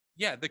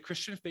yeah, the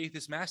Christian faith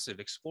is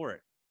massive. Explore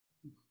it.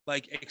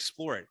 Like,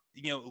 explore it.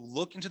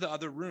 Look into the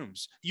other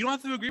rooms. You don't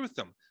have to agree with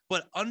them,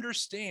 but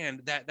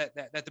understand that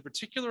the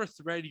particular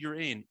thread you're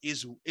in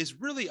is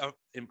really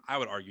I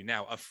would argue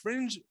now, a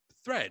fringe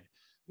thread,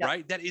 yep.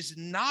 Right? That is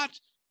not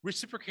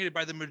reciprocated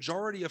by the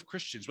majority of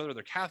Christians, whether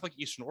they're Catholic,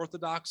 Eastern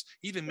Orthodox,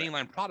 even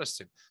mainline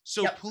Protestant.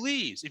 So yep.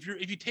 Please, if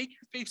you take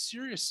your faith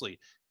seriously,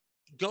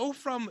 go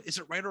from is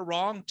it right or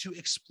wrong to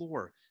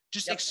explore.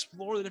 Just yep.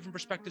 Explore the different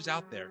perspectives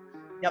out there.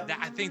 Yep.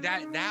 I think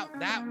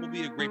that will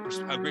be a great place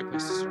to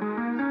start.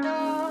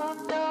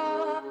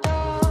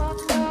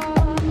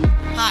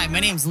 Hi, my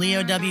name's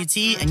leowt,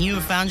 and you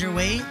have found your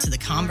way to the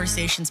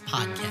Conversations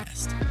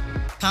podcast.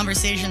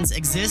 Conversations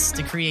exist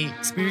to create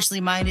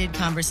spiritually minded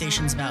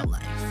conversations about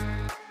life.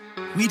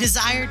 We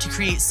desire to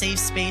create safe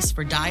space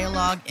for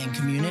dialogue and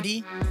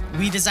community.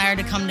 We desire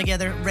to come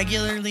together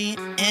regularly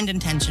and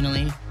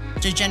intentionally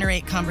to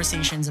generate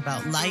conversations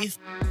about life,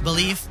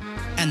 belief,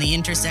 and the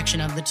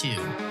intersection of the two.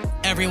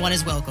 Everyone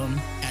is welcome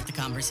at the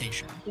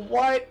conversation.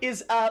 What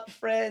is up,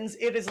 friends?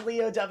 It is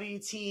leowt,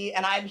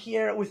 and I'm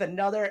here with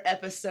another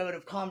episode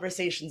of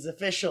Conversations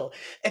Official.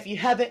 If you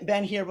haven't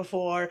been here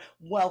before,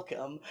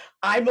 welcome.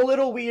 I'm a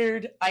little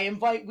weird. I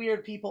invite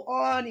weird people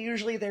on.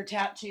 Usually they're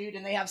tattooed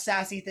and they have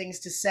sassy things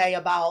to say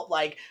about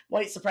like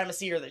white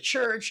supremacy or the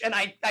church, and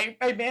I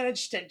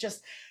managed to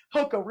just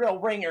hook a real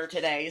ringer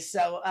today.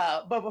 So,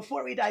 but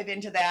before we dive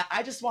into that,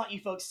 I just want you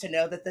folks to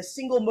know that the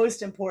single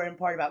most important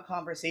part about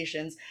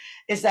Conversations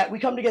is that we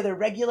come together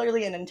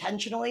regularly and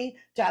intentionally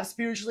to have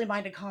spiritually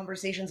minded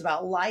conversations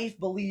about life,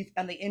 belief,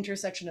 and the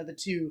intersection of the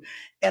two.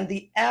 And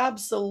the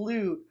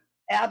absolute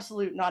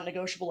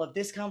non-negotiable of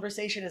this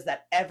conversation is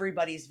that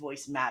everybody's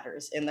voice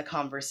matters in the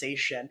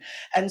conversation.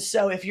 And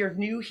so if you're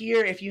new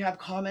here, if you have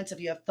comments, if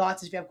you have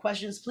thoughts, if you have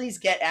questions, please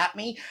get at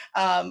me.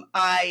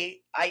 I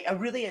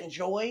really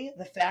enjoy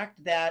the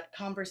fact that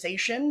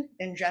conversation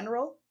in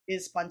general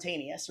is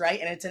spontaneous, right?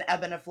 And it's an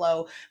ebb and a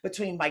flow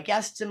between my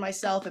guests and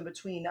myself, and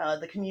between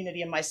the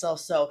community and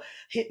myself. So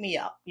hit me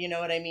up, you know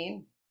what I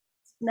mean?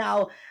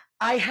 Now,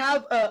 I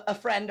have a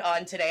friend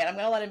on today, and I'm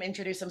going to let him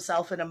introduce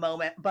himself in a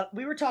moment, but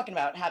we were talking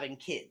about having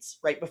kids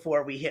right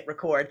before we hit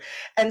record.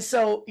 And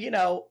so,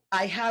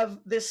 I have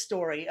this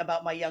story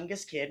about my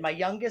youngest kid. My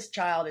youngest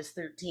child is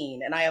 13,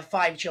 and I have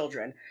 5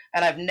 children,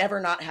 and I've never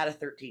not had a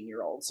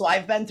 13-year-old. So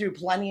I've been through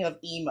plenty of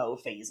emo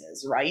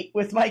phases, right,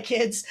 with my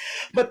kids.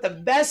 But the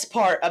best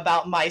part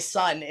about my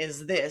son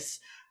is this.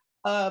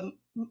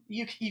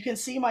 You can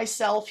see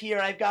myself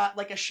here. I've got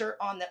like a shirt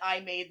on that I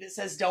made that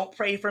says "Don't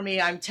pray for me."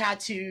 I'm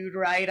tattooed,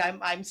 right?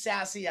 I'm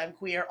sassy, I'm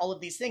queer, all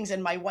of these things,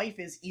 and my wife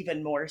is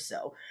even more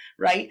so,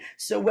 right?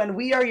 So when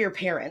we are your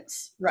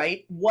parents,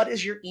 right, what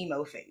is your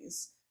emo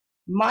phase?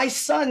 My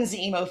son's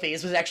emo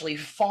phase was actually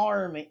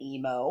farm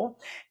emo,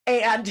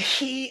 and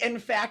he, in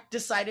fact,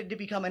 decided to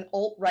become an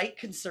alt-right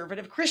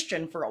conservative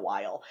Christian for a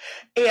while.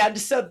 And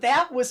so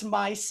that was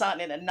my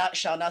son in a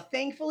nutshell. Now,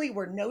 thankfully,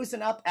 we're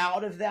nosing up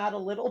out of that a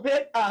little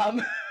bit,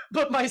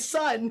 but my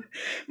son's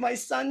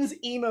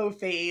emo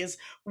phase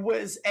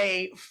was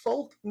a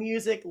folk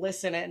music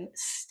listening,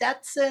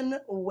 Stetson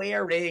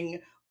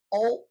wearing,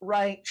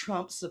 alt-right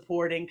Trump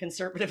supporting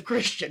conservative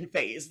Christian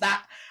phase.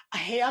 That a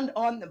hand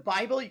on the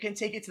Bible, you can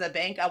take it to the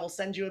bank. I will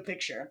send you a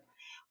picture.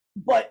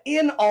 But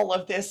in all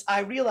of this, I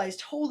realized,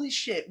 holy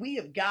shit, we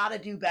have got to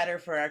do better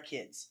for our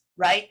kids,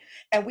 right?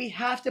 And we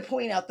have to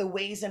point out the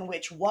ways in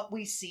which what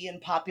we see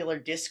in popular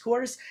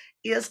discourse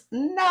is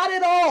not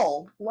at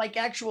all like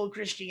actual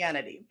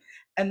Christianity.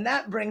 And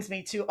that brings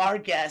me to our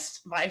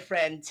guest, my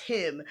friend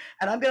Tim,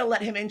 and I'm going to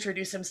let him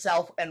introduce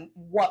himself and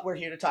what we're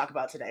here to talk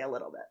about today a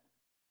little bit.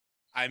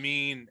 I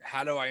mean,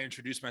 how do I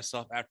introduce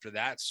myself after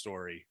that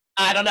story?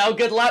 I don't know.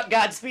 Good luck.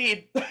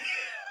 Godspeed.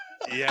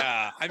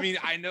 Yeah. I mean,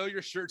 I know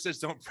your shirt says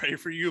 "Don't pray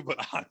for you," but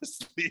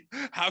honestly,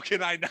 how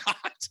can I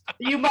not?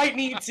 You might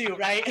need to,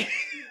 right?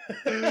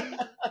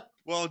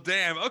 Well,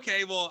 damn.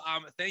 Okay. Well,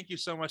 thank you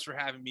so much for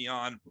having me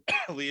on,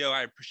 Leo.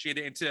 I appreciate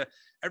it. And to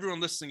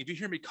everyone listening, if you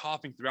hear me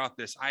coughing throughout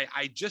this,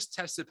 I just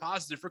tested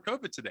positive for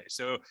COVID today.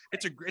 So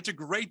it's a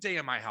great day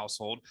in my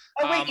household.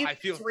 Oh, wait, I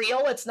feel it's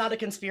real. It's not a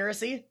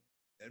conspiracy.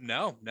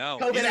 No.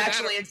 COVID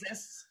actually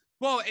exists.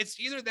 Well, it's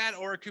either that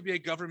or it could be a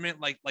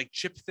government like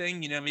chip thing,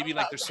 maybe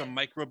like there's some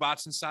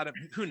microbots inside of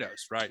who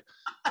knows, right?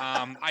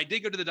 I did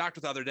go to the doctor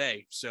the other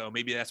day, so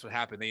maybe that's what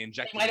happened. They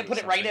injected. They might have put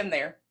it right in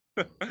there.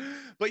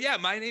 But yeah,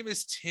 my name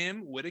is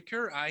Tim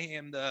Whitaker. I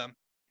am the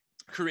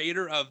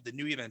creator of the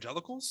new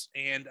Evangelicals,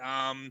 and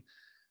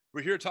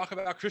we're here to talk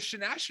about Christian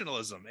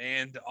nationalism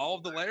and all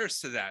of the layers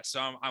to that.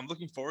 So I'm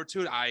looking forward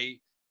to it.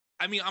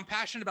 I mean, I'm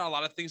passionate about a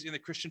lot of things in the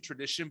Christian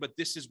tradition, but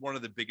this is one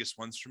of the biggest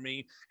ones for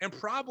me. And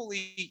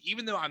probably,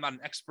 even though I'm not an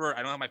expert,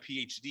 I don't have my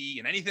PhD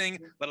in anything,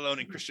 let alone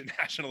in Christian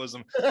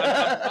nationalism,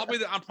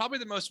 I'm probably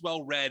the most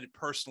well-read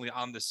personally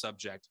on this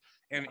subject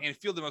and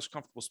feel the most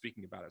comfortable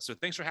speaking about it. So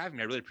thanks for having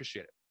me. I really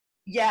appreciate it.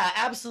 Yeah,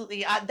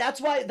 absolutely. That's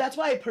why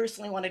I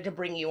personally wanted to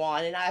bring you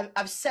on. And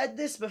I've said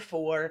this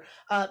before,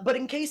 but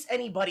in case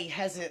anybody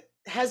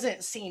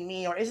hasn't seen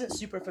me or isn't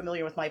super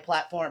familiar with my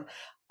platform,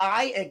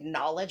 I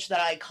acknowledge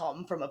that I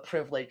come from a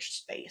privileged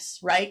space,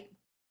 right?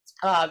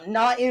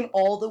 Not in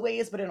all the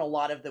ways, but in a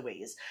lot of the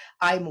ways.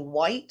 I'm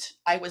white.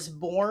 I was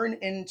born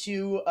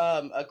into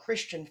a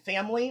Christian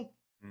family.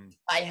 Mm.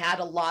 I had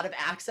a lot of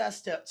access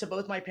to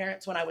both my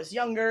parents when I was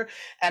younger,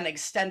 and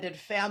extended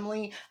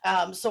family.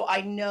 So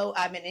I know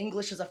I'm an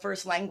English as a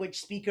first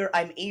language speaker.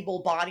 I'm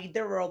able-bodied.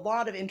 There were a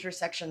lot of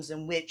intersections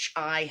in which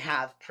I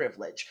have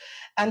privilege.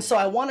 And so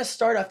I want to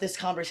start off this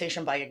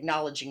conversation by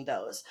acknowledging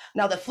those.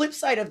 Now, the flip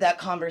side of that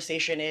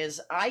conversation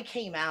is I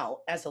came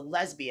out as a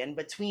lesbian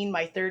between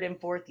my 3rd and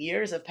 4th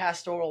years of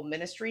pastoral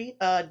ministry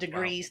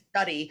degree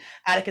study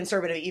at a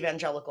conservative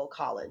evangelical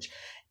college.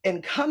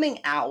 And coming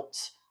out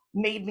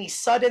made me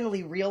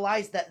suddenly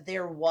realize that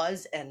there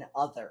was an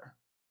other.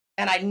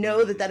 And I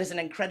know that that is an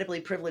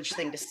incredibly privileged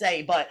thing to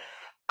say, but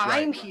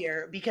I'm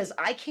here because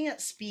I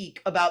can't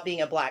speak about being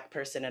a Black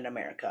person in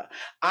America.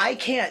 I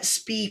can't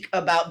speak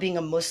about being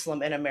a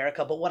Muslim in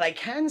America, but what I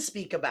can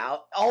speak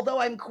about, although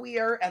I'm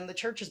queer and the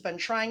church has been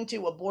trying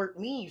to abort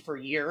me for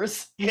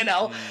years,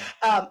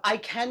 I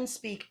can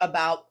speak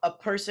about a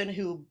person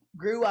who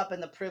grew up in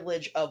the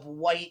privilege of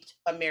white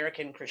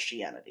American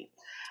Christianity.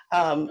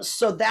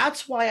 So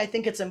that's why I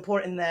think it's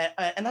important that,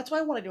 and that's why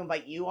I wanted to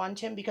invite you on,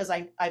 Tim, because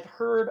I've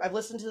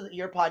listened to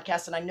your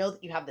podcast, and I know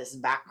that you have this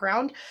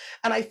background,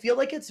 and I feel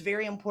like it's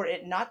very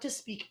important not to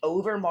speak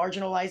over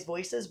marginalized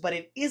voices, but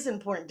it is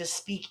important to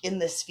speak in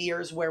the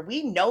spheres where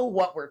we know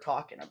what we're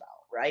talking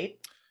about, right?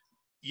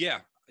 Yeah.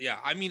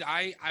 I mean,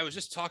 I was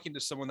just talking to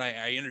someone that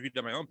I interviewed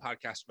on my own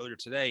podcast earlier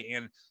today,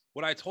 and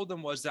what I told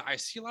them was that I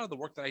see a lot of the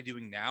work that I'm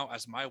doing now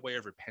as my way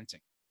of repenting.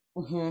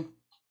 Mm-hmm.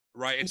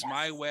 Right. It's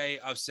my way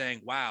of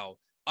saying, wow,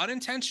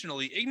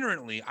 unintentionally,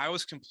 ignorantly, I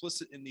was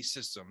complicit in these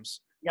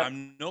systems. Yep.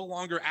 I'm no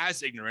longer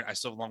as ignorant. I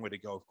still have a long way to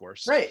go, of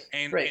course. Right.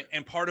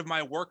 And part of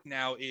my work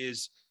now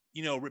is,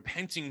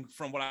 repenting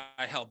from what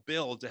I helped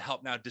build to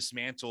help now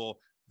dismantle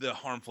the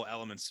harmful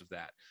elements of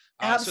that.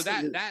 So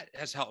that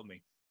has helped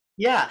me.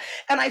 Yeah.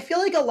 And I feel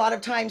like a lot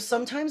of times,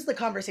 sometimes the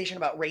conversation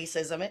about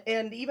racism,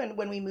 and even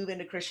when we move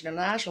into Christian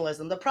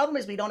nationalism, the problem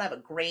is we don't have a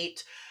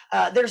great,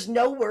 there's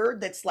no word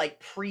that's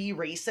like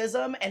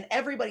pre-racism, and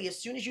everybody,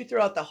 as soon as you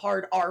throw out the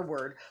hard R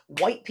word,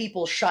 white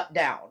people shut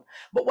down.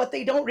 But what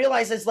they don't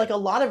realize is like a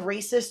lot of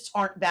racists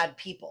aren't bad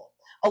people.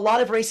 A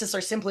lot of racists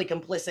are simply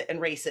complicit in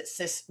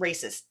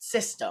racist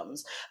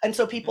systems. And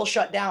so people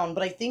shut down.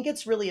 But I think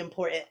it's really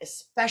important,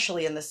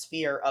 especially in the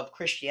sphere of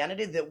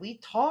Christianity, that we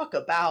talk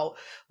about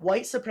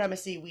white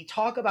supremacy, we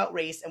talk about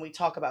race, and we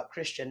talk about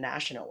Christian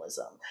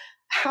nationalism.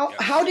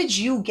 How did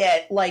you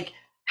get,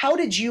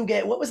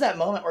 what was that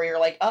moment where you're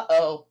like,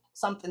 uh-oh,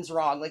 something's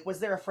wrong? Like, was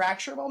there a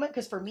fracture moment?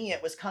 Because for me,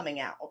 it was coming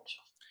out.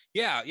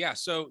 Yeah.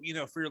 So,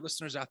 for your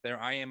listeners out there,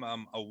 I am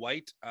a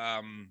white,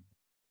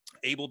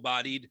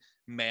 able-bodied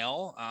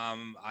male.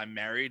 I'm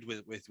married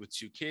with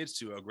 2 kids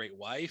to a great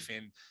wife.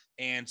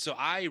 And so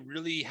I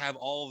really have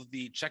all of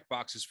the check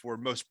boxes for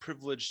most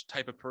privileged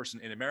type of person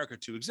in America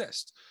to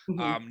exist.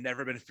 Mm-hmm.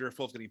 Never been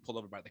fearful of getting pulled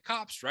over by the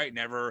cops, right?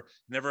 Never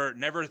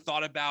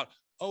thought about,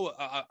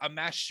 a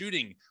mass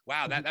shooting.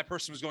 Wow, that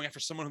person was going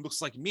after someone who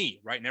looks like me,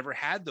 right? Never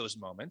had those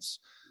moments.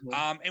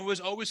 Mm-hmm. And was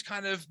always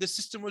kind of, the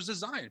system was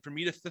designed for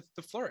me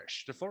to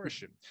flourish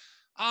in.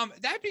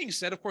 That being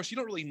said, of course, you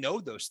don't really know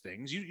those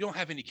things. You don't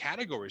have any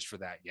categories for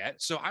that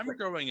yet. So I'm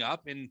growing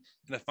up in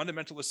a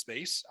fundamentalist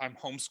space. I'm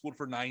homeschooled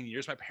for 9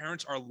 years. My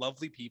parents are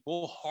lovely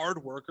people,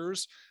 hard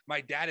workers. My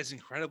dad is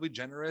incredibly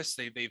generous.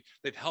 They've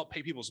helped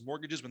pay people's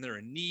mortgages when they're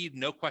in need,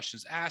 no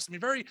questions asked. I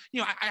mean, very,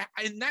 I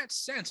in that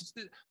sense,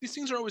 these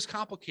things are always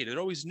complicated,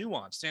 always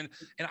nuanced. And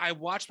I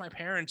watched my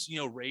parents,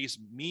 raise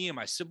me and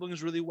my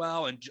siblings really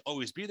well and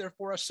always be there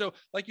for us. So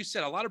like you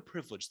said, a lot of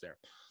privilege there.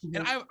 Mm-hmm.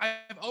 And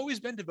I've always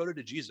been devoted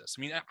to Jesus.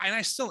 I mean, and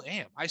I still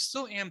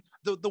am.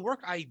 The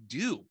work I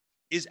do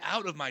is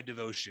out of my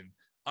devotion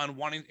on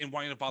wanting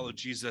to follow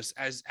Jesus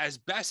as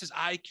best as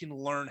I can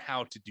learn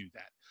how to do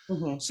that.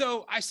 Mm-hmm.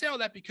 So I say all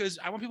that because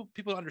I want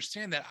people to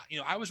understand that,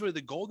 I was one of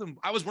the golden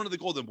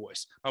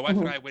boys. My wife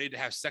and I waited to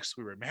have sex.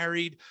 We were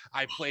married.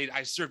 I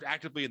served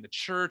actively in the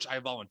church. I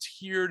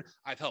volunteered.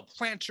 I've helped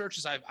plant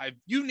churches. I've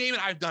you name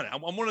it, I've done it.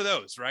 I'm one of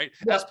those, right?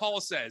 Yep. As Paul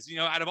says,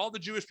 out of all the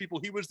Jewish people,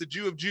 he was the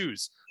Jew of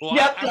Jews. Well,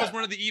 I was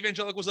one of the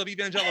evangelicals of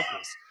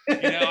evangelicals.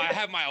 I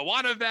have my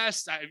Awana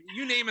vest.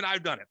 You name it,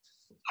 I've done it.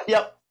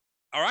 Yep.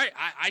 All right.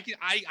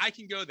 I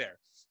can go there,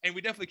 and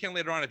we definitely can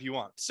later on if you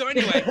want. So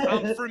anyway,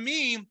 for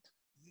me,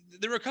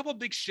 there were a couple of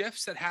big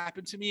shifts that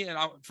happened to me, and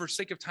for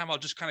sake of time, I'll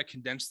just kind of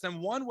condense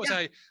them. One was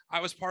I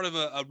was part of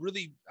a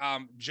really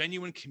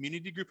genuine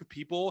community group of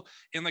people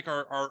in like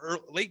our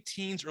late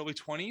teens, early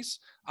 20s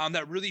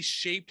that really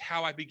shaped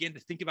how I began to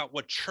think about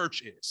what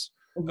church is.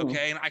 Mm-hmm.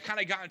 Okay. And I kind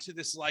of got into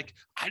this, like,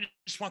 I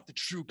just want the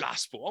true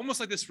gospel,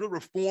 almost like this real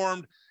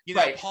reformed,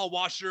 Paul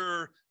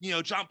Washer,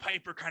 John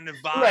Piper kind of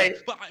vibe. Right.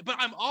 But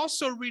I'm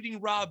also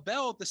reading Rob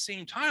Bell at the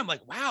same time.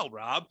 Like, wow,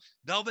 Rob,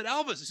 Velvet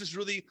Elvis. This is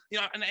really,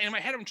 and in my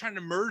head, I'm trying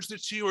to merge the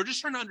two or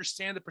just trying to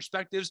understand the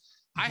perspectives.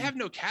 Mm-hmm. I have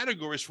no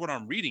categories for what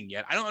I'm reading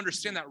yet. I don't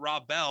understand that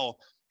Rob Bell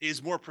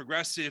is more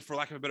progressive, for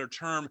lack of a better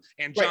term,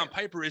 and John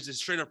Piper is a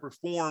straight up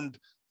reformed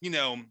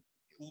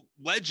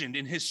legend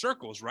in his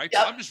circles, right?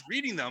 Yep. So I'm just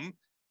reading them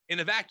in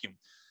a vacuum.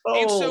 Oh.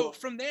 And so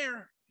from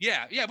there,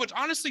 yeah, which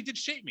honestly did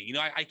shape me.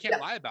 I can't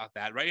lie about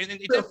that, right?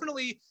 And it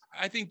definitely,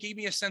 I think, gave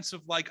me a sense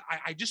of like,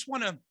 I just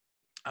want to,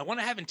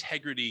 have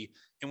integrity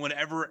in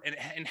whatever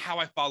and how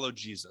I follow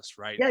Jesus,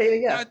 right?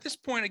 Yeah. Now, at this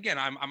point, again,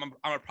 I'm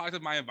a product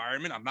of my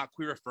environment. I'm not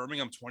queer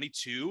affirming. I'm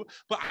 22,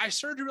 but I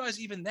started to realize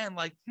even then,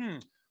 like,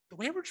 the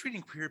way we're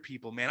treating queer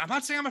people, man, I'm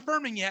not saying I'm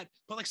affirming yet,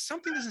 but like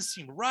something doesn't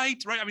seem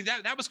right? I mean,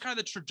 that was kind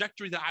of the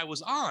trajectory that I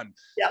was on.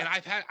 Yeah. And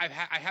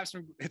I have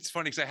some, it's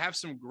funny because I have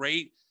some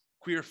great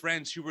queer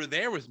friends who were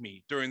there with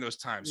me during those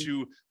times,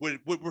 who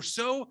were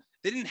so,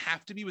 they didn't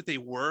have to be, but they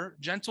were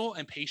gentle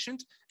and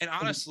patient. And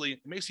honestly, it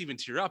makes me even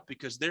tear up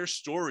because their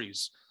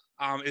stories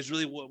is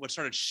really what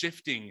started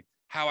shifting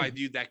how I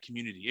viewed that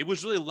community. It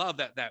was really love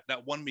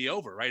that won me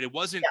over, right? It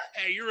wasn't,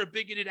 hey, you're a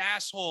bigoted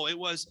asshole. It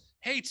was,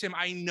 hey, Tim,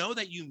 I know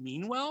that you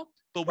mean well,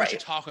 but we should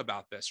talk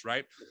about this,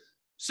 right?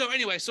 So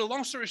anyway, so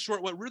long story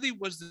short, what really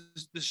was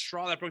the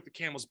straw that broke the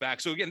camel's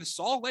back. So again, this is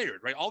all layered,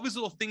 right? All these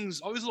little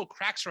things, all these little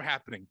cracks are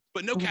happening,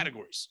 but no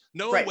categories,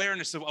 no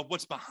awareness of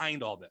what's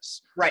behind all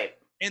this. Right.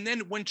 And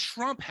then when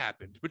Trump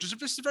happened, which is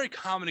just a very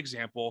common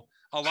example,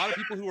 a lot of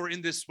people who are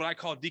in this, what I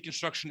call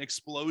deconstruction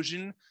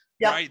explosion,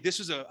 right? This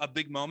was a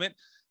big moment.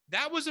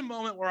 That was a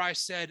moment where I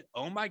said,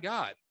 oh my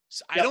God,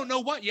 I don't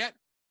know what yet.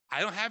 I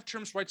don't have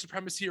terms white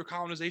supremacy or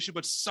colonization,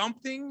 but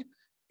something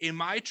in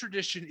my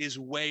tradition is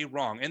way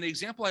wrong. And the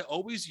example I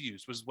always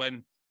used was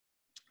when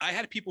I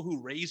had people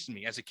who raised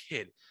me as a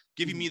kid,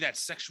 giving me that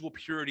sexual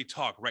purity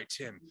talk, right,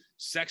 Tim?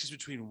 Sex is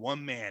between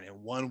one man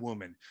and one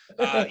woman.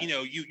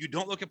 You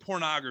don't look at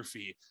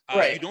pornography.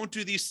 You don't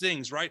do these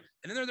things, right?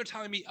 And then they're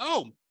telling me,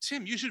 oh,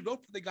 Tim, you should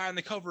vote for the guy on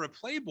the cover of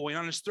Playboy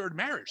on his third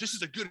marriage. This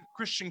is a good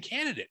Christian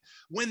candidate.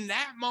 When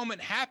that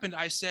moment happened,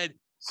 I said,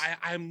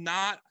 I'm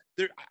not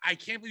there. I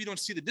can't believe you don't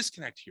see the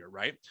disconnect here,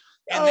 right?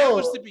 And that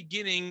was the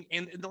beginning.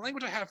 And the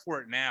language I have for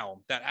it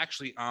now that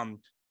actually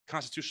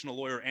constitutional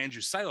lawyer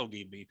Andrew Silo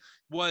gave me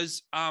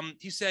was,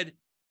 he said,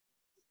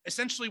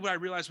 essentially what I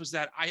realized was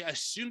that I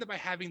assumed that by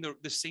having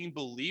the same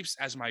beliefs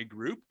as my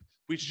group,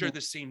 we shared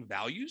the same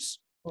values,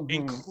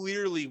 and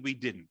clearly we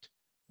didn't,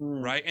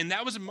 right? And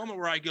that was a moment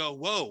where I go,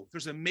 whoa,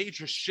 there's a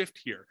major shift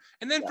here.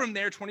 And then from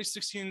there,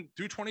 2016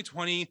 through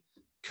 2020,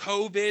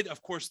 COVID,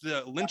 of course,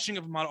 the lynching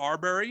of Ahmaud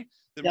Arbery,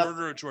 the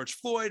murder of George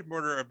Floyd,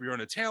 murder of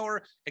Breonna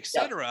Taylor,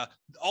 etc.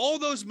 All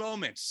those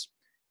moments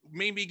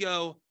made me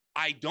go,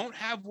 I don't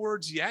have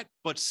words yet,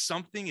 but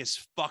something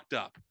is fucked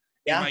up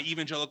in my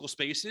evangelical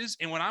spaces.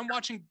 And when I'm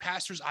watching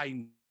pastors, I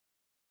don't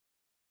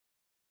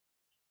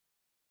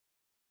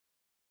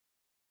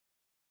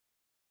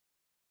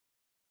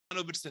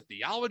know if it's the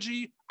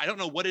theology. I don't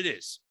know what it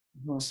is.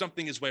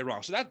 Something is way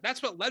wrong. So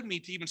that's what led me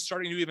to even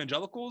starting New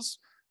Evangelicals.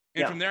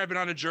 And from there, I've been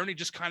on a journey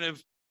just kind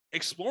of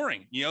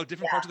exploring,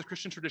 different parts of the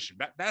Christian tradition.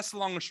 That's the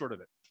long and short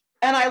of it.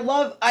 And I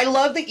love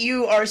that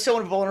you are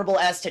so vulnerable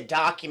as to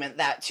document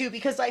that too,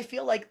 because I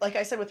feel like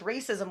I said with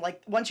racism,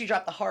 like once you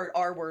drop the hard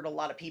R word, a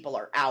lot of people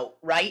are out,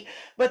 right?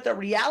 But the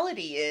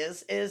reality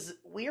is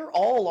we're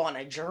all on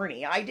a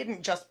journey. I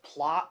didn't just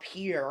plop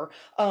here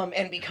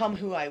and become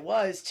who I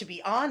was. To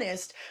be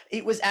honest,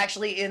 it was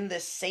actually in the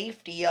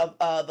safety of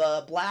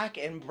a Black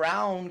and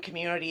brown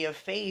community of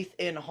faith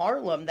in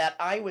Harlem that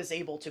I was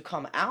able to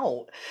come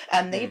out.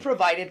 And they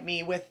provided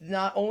me with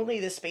not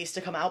only the space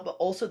to come out, but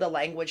also the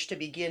language to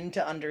begin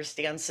to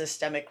understand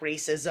systemic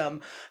racism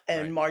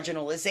and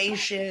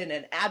marginalization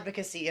and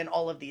advocacy and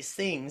all of these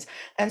things.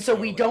 And so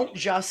we don't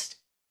just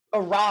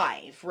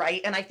arrive,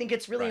 right? And I think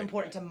it's really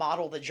important to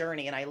model the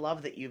journey, and I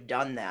love that you've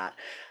done that.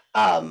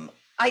 I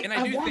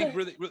think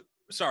really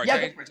sorry,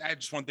 I add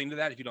just one thing to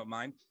that, if you don't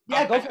mind.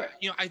 Go for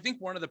it. I think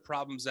one of the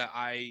problems that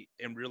I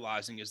am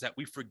realizing is that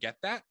we forget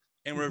that,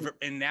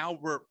 and now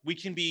we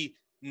can be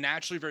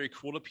naturally very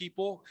cool to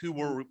people who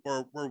were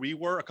where we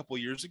were a couple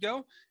of years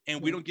ago, and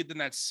we don't give them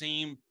that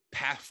same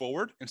path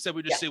forward. Instead,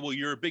 we just say, well,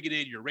 you're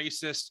bigoted, you're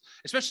racist,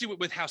 especially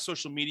with how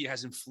social media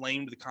has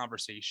inflamed the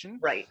conversation.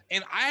 Right.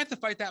 And I have to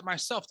fight that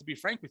myself, to be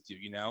frank with you,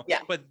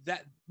 but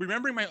that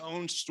remembering my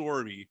own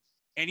story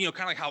and,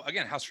 kind of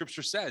like how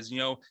scripture says,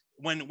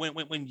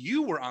 when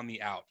you were on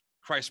the out,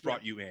 Christ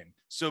brought you in.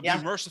 So be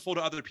merciful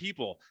to other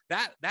people.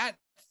 That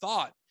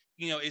thought,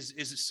 is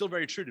still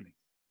very true to me.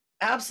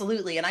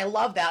 Absolutely. And I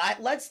love that.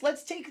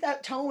 Let's take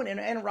that tone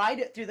and ride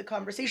it through the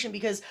conversation,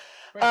 because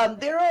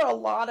there are a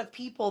lot of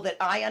people that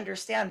I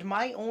understand,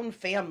 my own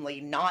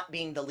family not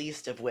being the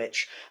least of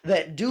which,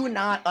 that do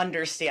not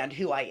understand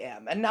who I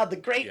am. And now the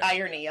great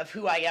irony of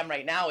who I am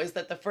right now is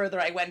that the further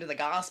I went to the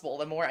gospel,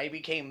 the more I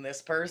became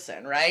this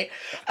person, right?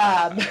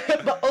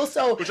 But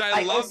also... Which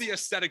I love the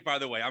aesthetic, by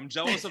the way. I'm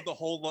jealous of the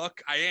whole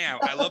look. I am.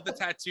 I love the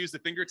tattoos, the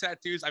finger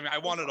tattoos. I mean, I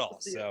want it all.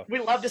 So we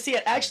love to see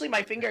it. Actually,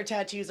 my finger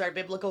tattoos are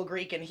biblical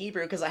Greek and Hebrew.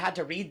 Hebrew because I had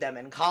to read them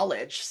in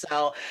college,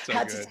 so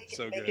had to take it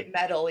and make it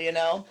metal, you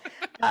know.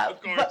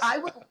 Of course. But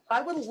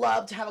I would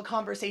love to have a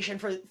conversation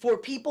for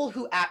people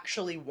who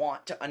actually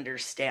want to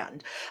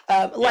understand.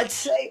 Let's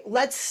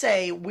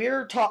say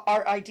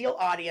our ideal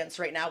audience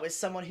right now is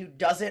someone who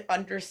doesn't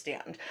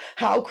understand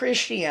how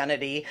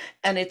Christianity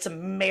and its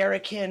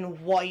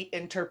American white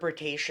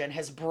interpretation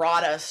has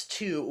brought us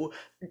to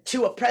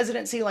a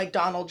presidency like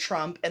Donald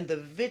Trump and the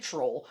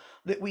vitriol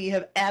that we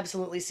have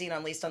absolutely seen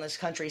unleashed on this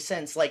country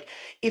since. Like,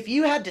 if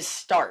you had to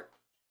start,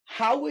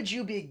 how would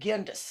you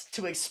begin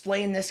to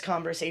explain this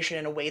conversation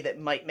in a way that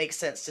might make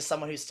sense to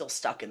someone who's still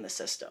stuck in the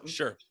system?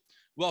 Sure.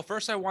 Well,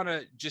 first, I want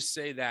to just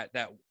say that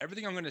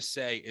everything I'm going to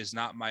say is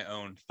not my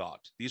own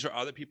thought. These are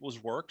other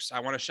people's works.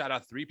 I want to shout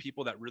out 3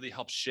 people that really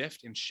help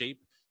shift and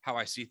shape how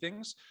I see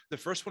things. The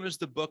first one is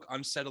the book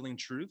Unsettling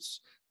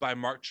Truths by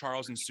Mark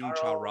Charles and Soon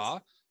Chao Ra,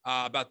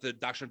 about the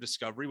doctrine of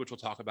discovery, which we'll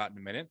talk about in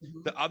a minute.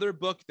 The other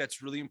book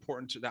that's really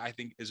important that I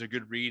think is a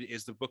good read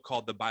is the book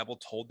called The Bible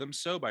Told Them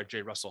So by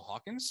J. Russell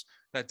Hawkins,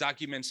 that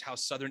documents how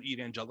Southern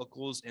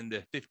evangelicals in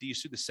the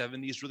 50s through the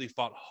 70s really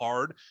fought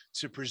hard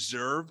to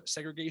preserve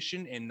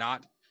segregation and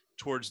not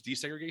towards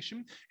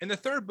desegregation. And the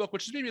third book,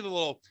 which is maybe a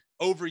little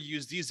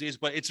overused these days,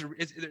 but it's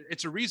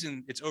a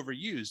reason it's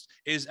overused,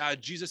 is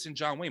Jesus and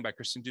John Wayne by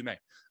Christian Dumais.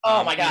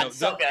 Oh my God,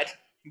 so good.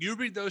 You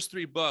read those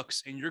 3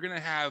 books and you're going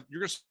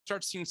to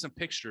start seeing some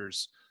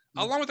pictures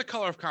along with The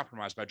Color of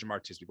Compromise by Jamar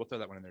Tisby. We'll throw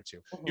that one in there too.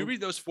 You read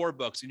those 4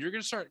 books and you're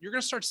going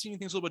to start seeing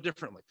things a little bit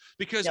differently,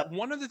 because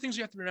one of the things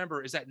you have to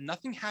remember is that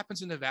nothing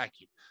happens in a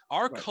vacuum.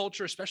 Our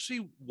culture,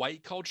 especially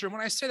white culture, and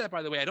when I say that,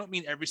 by the way, I don't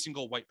mean every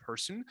single white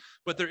person,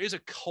 but there is a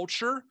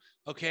culture,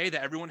 okay,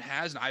 that everyone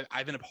has, and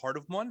I've been a part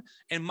of one.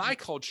 And my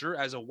culture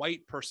as a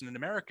white person in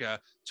America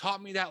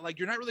taught me that, like,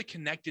 you're not really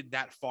connected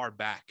that far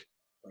back.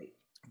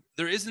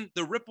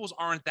 The ripples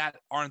aren't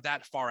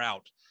that far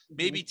out,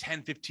 maybe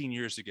 10, 15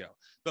 years ago.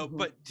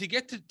 But to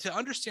get to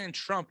understand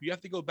Trump, you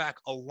have to go back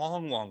a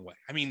long, long way.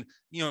 I mean,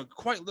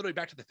 quite literally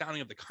back to the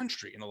founding of the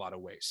country in a lot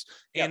of ways.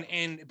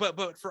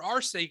 But for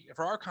our sake,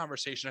 for our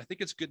conversation, I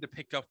think it's good to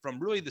pick up from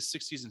really the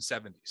 60s and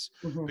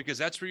 70s, because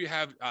that's where you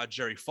have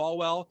Jerry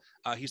Falwell.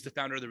 He's the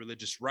founder of the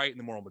religious right and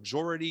the moral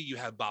majority. You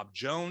have Bob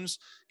Jones.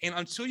 And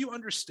until you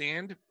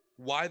understand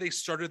why they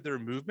started their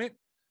movement,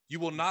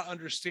 you will not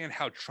understand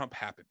how Trump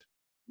happened.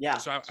 Yeah.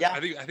 So I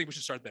think we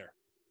should start there.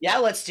 Yeah,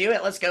 let's do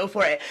it. Let's go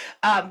for it.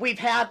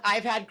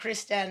 I've had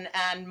Kristen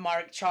and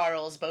Mark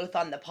Charles both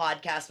on the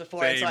podcast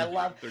before, and so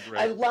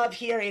I love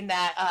hearing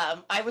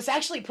that. I was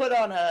actually put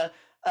on a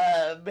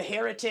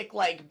heretic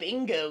like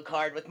bingo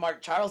card with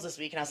Mark Charles this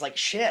week, and I was like,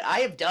 shit, I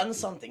have done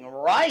something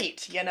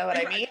right. You know what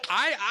I mean?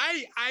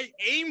 I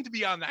aim to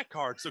be on that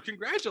card, so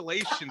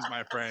congratulations,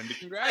 my friend.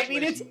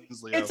 Congratulations.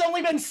 I mean, it's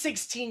only been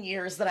 16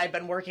 years that I've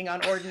been working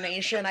on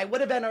ordination. I would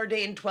have been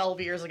ordained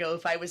 12 years ago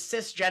if I was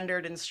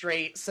cisgendered and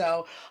straight,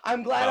 so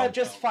I'm glad I've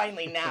just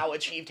finally now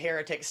achieved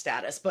heretic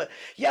status. But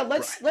yeah,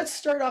 let's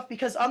start off,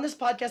 because on this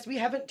podcast we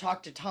haven't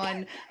talked a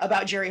ton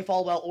about Jerry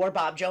Falwell or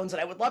Bob Jones, and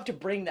I would love to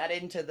bring that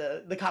into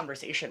the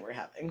conversation we're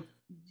having.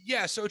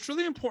 Yeah, so it's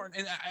really important.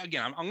 And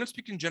again, I'm going to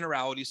speak in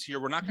generalities here.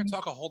 We're not going to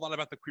talk a whole lot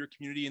about the queer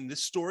community in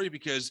this story,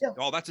 because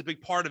that's a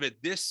big part of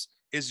it. This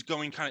is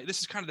kind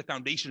of the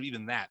foundation of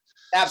even that.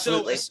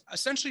 Absolutely. So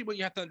essentially what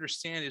you have to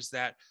understand is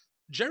that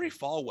Jerry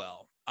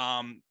Falwell,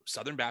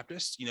 Southern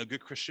Baptist,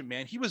 good Christian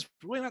man, he was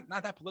really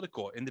not that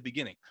political in the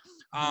beginning.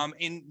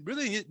 And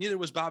really neither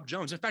was Bob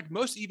Jones. In fact,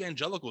 most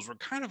evangelicals were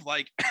kind of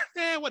like,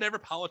 whatever,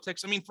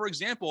 politics. I mean, for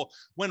example,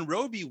 when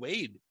Roe v.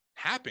 Wade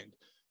happened,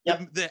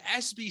 the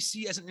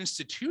SBC as an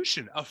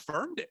institution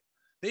affirmed it.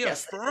 They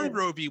affirmed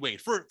Roe v.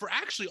 Wade for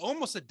actually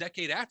almost a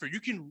decade after.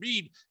 You can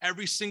read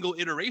every single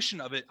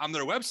iteration of it on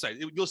their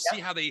website. You'll see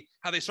how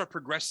they start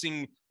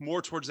progressing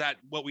more towards that,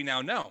 what we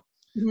now know.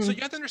 So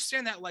you have to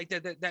understand that, like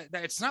that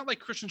it's not like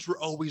Christians were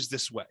always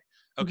this way.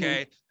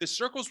 Okay. The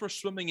circles we're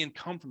swimming in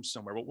come from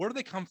somewhere, but where do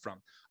they come from?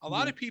 A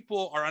lot of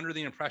people are under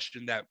the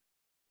impression that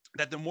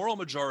the moral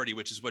majority,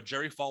 which is what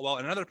Jerry Falwell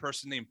and another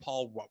person named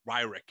Paul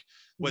Whitaker,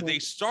 what they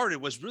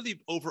started was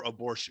really over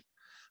abortion.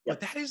 But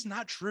that is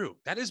not true.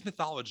 That is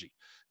mythology.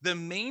 The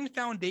main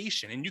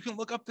foundation, and you can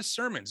look up the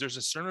sermons. There's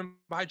a sermon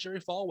by Jerry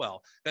Falwell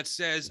that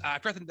says, I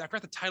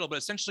forgot the title, but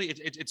essentially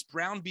it's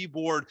Brown v.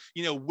 Board,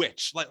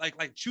 which,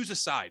 like choose a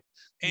side.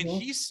 And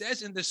he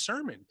says in this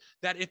sermon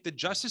that if the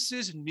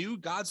justices knew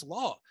God's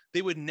law,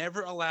 they would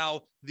never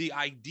allow the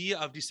idea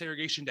of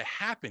desegregation to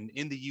happen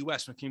in the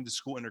U.S. when it came to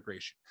school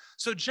integration.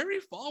 So Jerry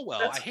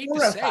Falwell, I hate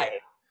to say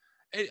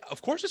it,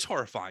 of course it's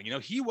horrifying.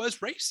 He was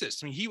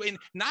racist. I mean, and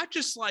not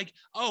just like,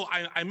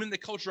 I'm in the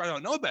culture, I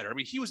don't know better. I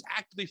mean, he was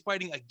actively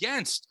fighting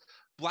against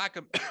Black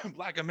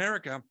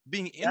America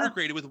being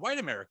integrated with white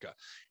America.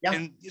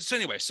 And so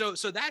anyway, so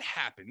that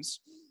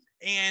happens.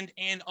 And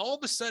all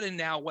of a sudden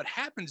now what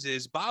happens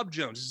is Bob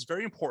Jones, this is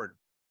very important.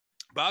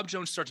 Bob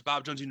Jones starts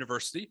Bob Jones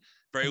University,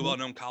 very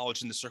well-known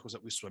college in the circles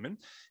that we swim in.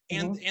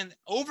 And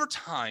over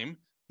time,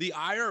 the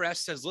IRS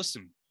says,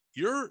 listen,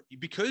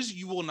 because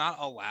you will not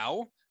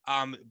allow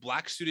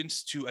Black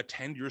students to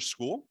attend your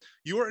school,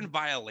 you are in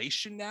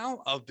violation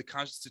now of the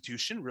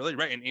Constitution, really,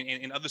 right?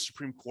 And of the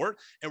Supreme Court,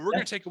 and we're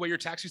going to take away your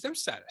tax-exempt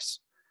status.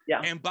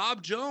 Yeah. And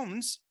Bob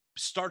Jones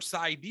starts the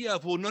idea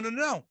of, well,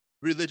 no,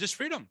 religious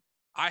freedom.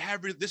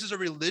 This is a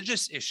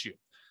religious issue.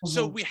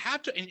 So we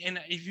have to, and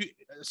if you,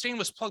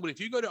 shameless plug, but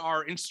if you go to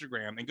our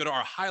Instagram and go to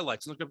our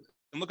highlights and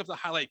look up the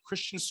highlight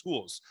Christian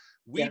schools,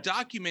 we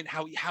document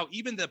how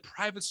even the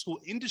private school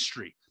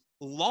industry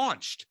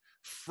launched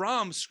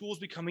from schools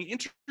becoming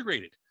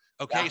integrated,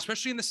 okay?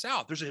 Especially in the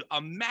South, there's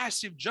a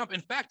massive jump.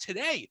 In fact,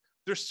 today,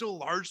 they're still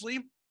largely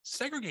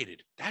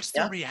segregated. That's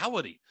the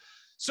reality.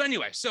 So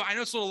anyway, so I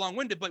know it's a little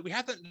long-winded, but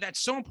that's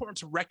so important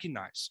to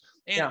recognize.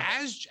 And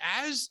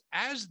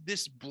as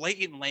this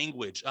blatant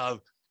language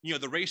of, the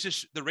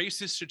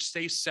racists should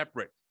stay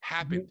separate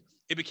happened,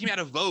 it became out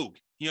of vogue.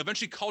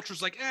 Eventually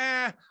culture's like,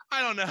 I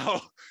don't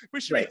know,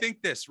 we should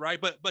rethink this, right?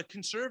 But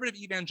conservative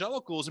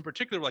evangelicals in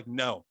particular were like,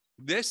 no,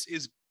 this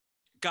is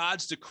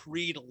God's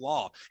decreed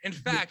law. In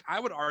fact,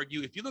 I would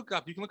argue, if you can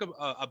look up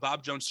a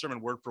Bob Jones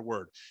sermon word for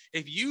word.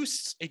 If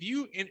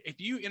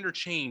you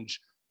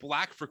interchange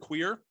Black for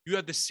queer, you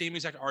have the same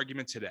exact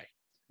argument today.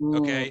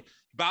 Okay.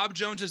 Bob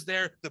Jones is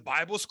there. The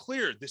Bible's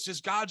clear. This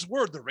is God's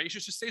word. The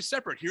races should stay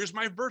separate. Here's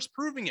my verse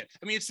proving it.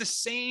 I mean, it's the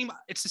same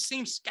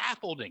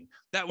scaffolding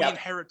that we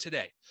inherit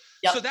today.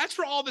 So that's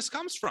where all this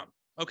comes from.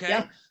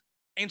 Okay.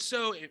 And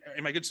so,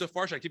 am I good so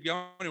far? Should I keep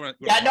going?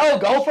 No,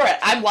 go for it.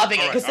 I'm loving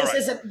it because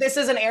this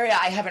is an area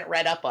I haven't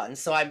read up on,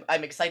 so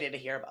I'm excited to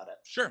hear about it.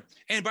 Sure.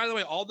 And by the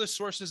way, all the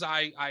sources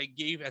I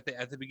gave at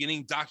the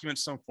beginning document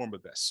some form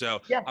of this, so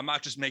I'm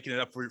not just making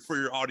it up for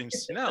your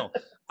audience to know.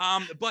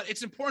 But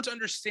it's important to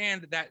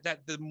understand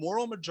that the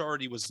moral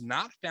majority was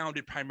not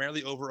founded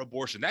primarily over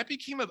abortion. That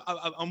became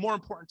a more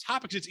important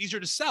topic because it's easier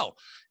to sell.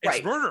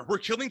 It's murder. We're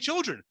killing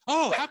children.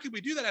 Oh, how could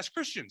we do that as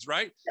Christians,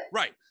 right?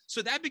 Right.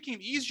 So that became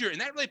easier,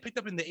 and that really picked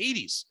up in the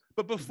 80s.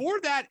 But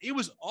before that, it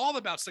was all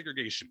about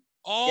segregation,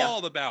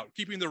 all about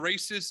keeping the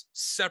races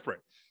separate.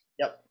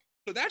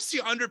 So that's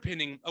the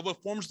underpinning of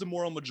what forms the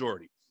moral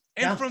majority.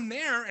 And from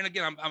there, and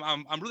again,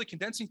 I'm really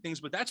condensing things,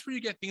 but that's where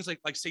you get things like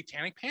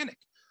satanic panic,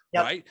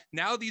 right?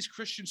 Now these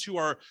Christians who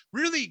are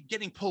really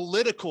getting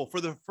political for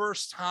the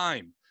first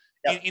time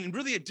in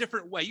really a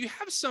different way. You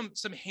have some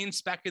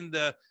hints back in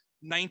the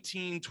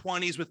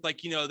 1920s with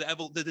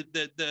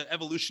the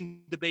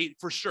evolution debate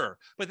for sure,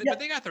 but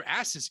they got their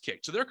asses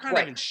kicked, so they're kind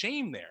of in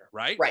shame there,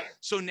 right?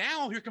 So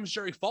now here comes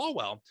Jerry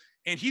Falwell,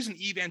 and he's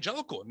an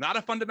evangelical, not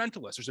a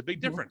fundamentalist. There's a big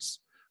difference.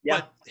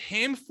 But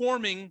him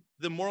forming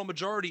the moral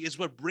majority is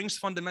what brings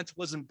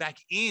fundamentalism back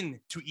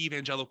into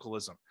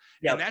evangelicalism.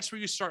 And that's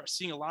where you start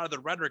seeing a lot of the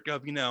rhetoric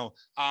of,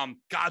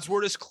 God's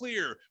word is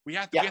clear. We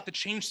have to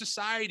change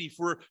society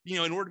for,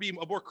 in order to be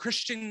a more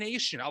Christian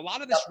nation. A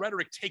lot of this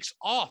rhetoric takes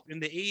off in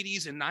the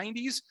 80s and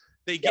 90s.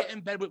 They get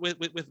in bed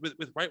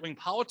with right-wing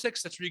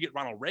politics. That's where you get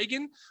Ronald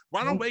Reagan.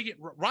 Ronald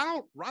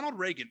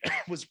Reagan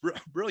was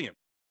brilliant.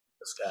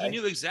 He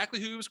knew exactly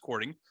who he was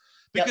courting.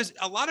 Because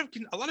a lot of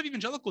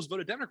evangelicals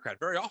voted Democrat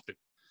very often.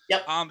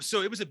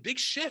 So it was a big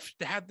shift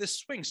to have this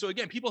swing. So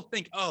again, people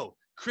think, oh,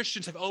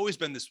 Christians have always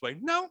been this way.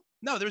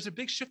 No, there was a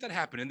big shift that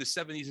happened in the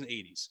 70s and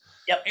 80s.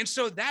 And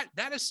so that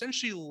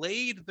essentially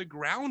laid the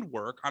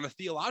groundwork on a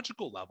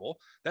theological level.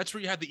 That's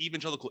where you have the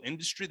evangelical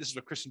industry. This is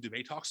what Christian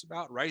Dubé talks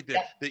about, right?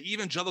 The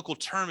evangelical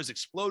term is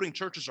exploding.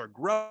 Churches are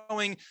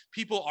growing.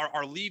 People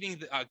are leaving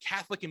the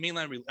Catholic and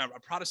mainline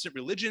Protestant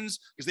religions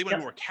because they want to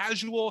be more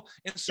casual.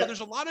 And so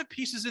there's a lot of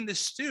pieces in this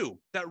stew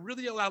that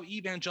really allow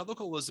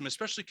evangelicalism,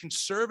 especially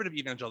conservative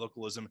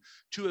evangelicalism,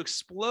 to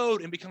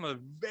explode and become a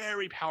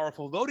very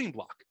powerful voting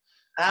bloc.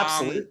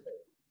 Absolutely.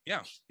 So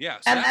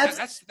and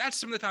that's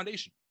some of the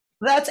foundation.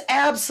 That's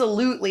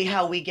absolutely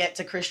how we get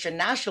to Christian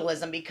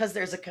nationalism, because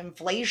there's a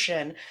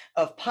conflation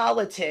of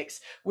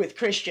politics with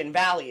Christian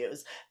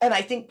values. And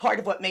I think part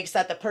of what makes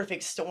that the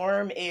perfect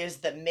storm is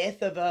the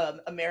myth of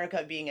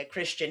America being a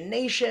Christian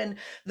nation,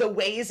 the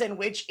ways in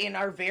which in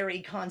our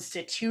very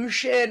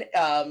Constitution,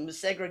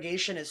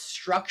 segregation is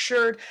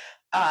structured.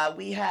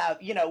 We have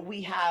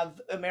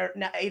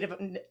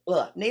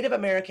Native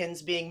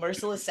Americans being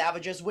merciless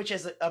savages, which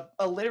is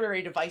a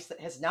literary device that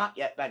has not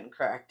yet been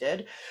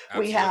corrected.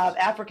 Absolutely. We have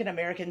African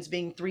Americans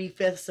being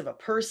 3/5 of a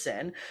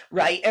person,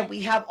 right? And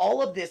we have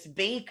all of this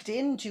baked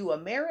into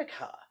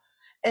America.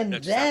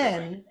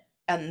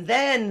 And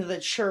then the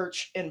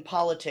church and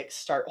politics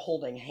start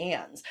holding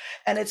hands.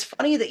 And it's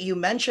funny that you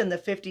mentioned the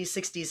 50s,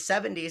 60s,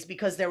 70s,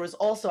 because there was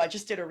also, I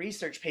just did a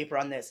research paper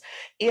on this.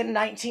 In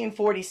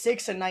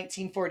 1946 and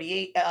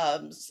 1948,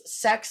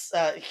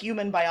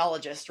 human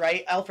biologist,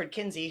 right? Alfred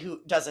Kinsey,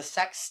 who does a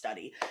sex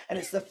study, and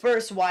it's the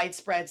first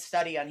widespread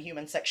study on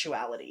human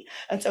sexuality.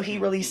 And so he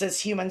releases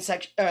human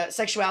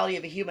sexuality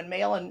of a human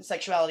male and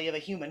sexuality of a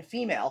human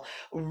female,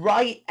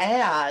 right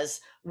as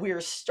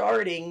we're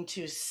starting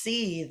to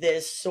see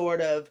this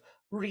sort of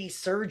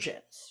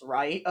resurgence,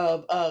 right,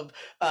 of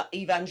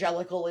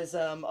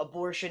evangelicalism,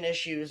 abortion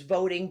issues,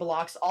 voting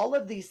blocks, all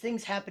of these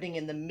things happening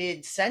in the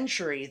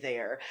mid-century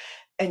there,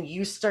 and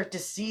you start to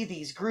see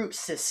these groups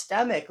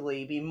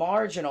systemically be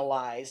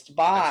marginalized That's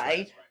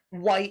right. by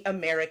white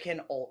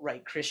American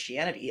alt-right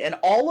Christianity, and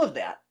all of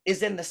that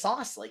is in the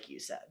sauce, like you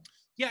said.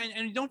 Yeah,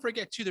 and don't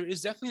forget too, there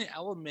is definitely an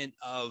element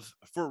of,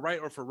 for right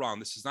or for wrong,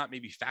 this is not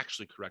maybe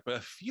factually correct, but a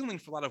feeling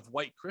for a lot of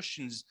white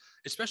Christians,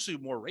 especially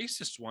more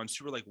racist ones,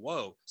 who were like,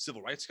 whoa,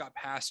 civil rights got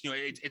passed,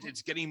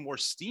 it's getting more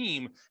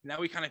steam. Now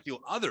we kind of feel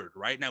othered,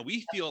 right? Now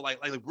we feel like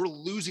we're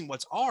losing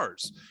what's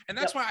ours. And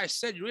that's why I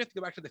said you really have to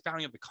go back to the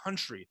founding of the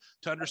country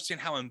to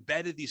understand how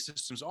embedded these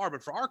systems are.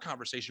 But for our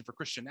conversation, for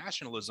Christian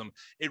nationalism,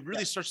 it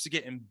really starts to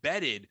get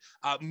embedded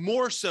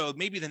more so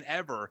maybe than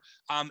ever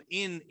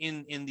in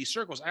these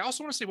circles. I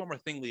also want to say one more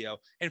thing, Leo,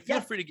 and feel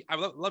free to, I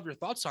love your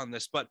thoughts on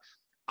this, but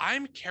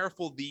I'm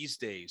careful these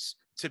days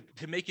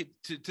to make it,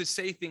 to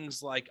say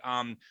things like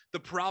the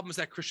problem is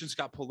that Christians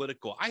got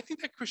political. I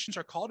think that Christians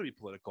are called to be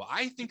political.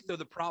 I think though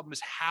the problem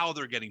is how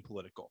they're getting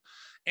political.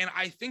 And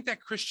I think that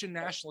Christian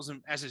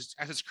nationalism as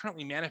it's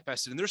currently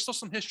manifested, and there's still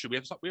some history, we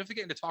have to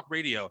get into talk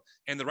radio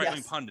and the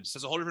right-wing pundits.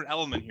 There's a whole different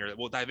element here that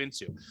we'll dive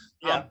into.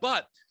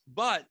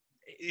 But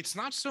it's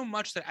not so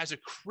much that as a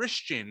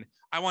Christian,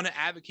 I want to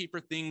advocate for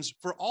things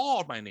for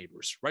all of my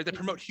neighbors, right, that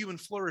promote human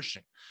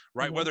flourishing,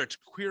 right, whether it's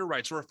queer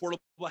rights or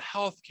affordable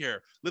health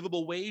care,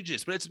 livable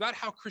wages, but it's about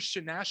how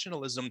Christian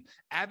nationalism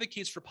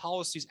advocates for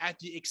policies at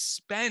the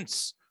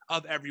expense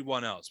of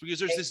everyone else, because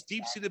there's this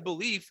deep-seated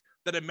belief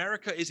that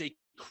America is a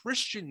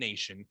Christian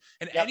nation,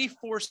 and any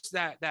force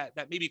that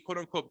maybe quote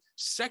unquote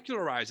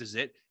secularizes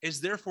it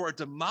is therefore a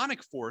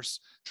demonic force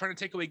trying to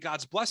take away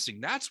God's blessing.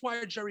 That's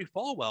why Jerry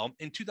Falwell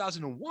in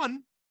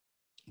 2001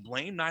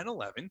 blamed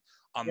 9/11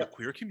 on the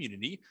queer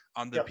community,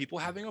 on the people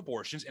having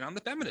abortions, and on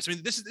the feminists. I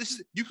mean, this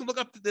is you can look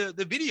up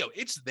the video.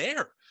 It's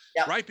there,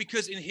 right?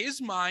 Because in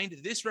his mind,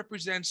 this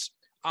represents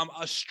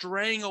a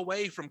straying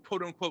away from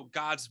quote unquote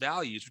God's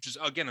values, which is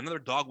again another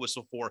dog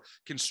whistle for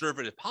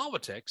conservative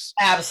politics.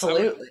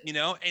 Absolutely.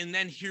 And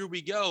then here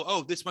we go.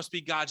 Oh, this must be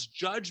God's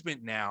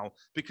judgment now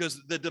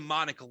because the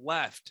demonic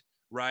left,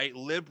 right,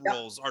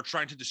 liberals are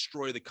trying to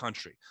destroy the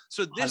country.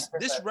 So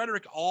this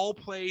rhetoric all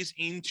plays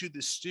into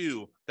the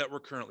stew that we're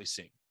currently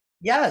seeing.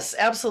 Yes,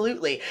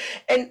 absolutely.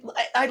 And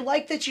I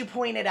like that you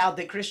pointed out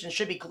that Christians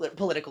should be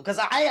political, because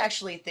I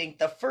actually think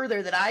the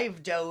further that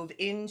I've dove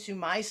into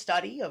my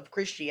study of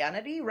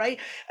Christianity, right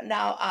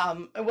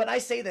now, when I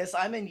say this,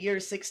 I'm in year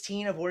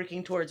 16 of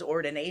working towards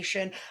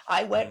ordination.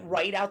 I went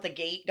right out the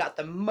gate, got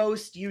the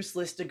most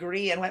useless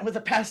degree, and went with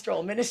a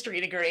pastoral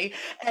ministry degree.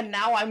 And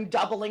now I'm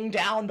doubling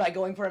down by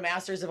going for a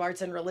master's of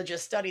arts and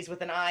religious studies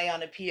with an eye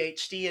on a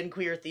PhD in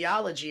queer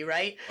theology,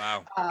 right?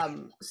 Wow.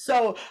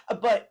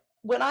 But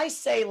when I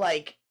say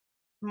like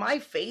my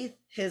faith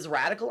has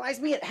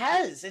radicalized me, it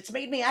has. It's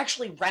made me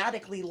actually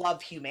radically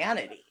love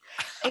humanity.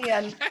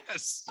 And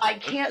I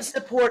can't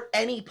support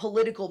any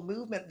political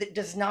movement that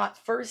does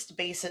not first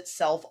base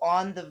itself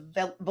on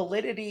the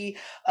validity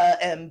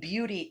and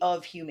beauty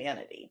of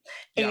humanity.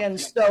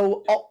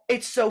 So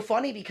it's so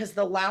funny because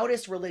the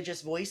loudest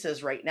religious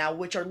voices right now,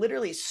 which are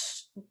literally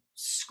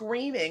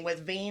screaming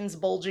with veins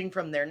bulging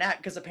from their neck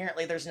because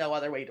apparently there's no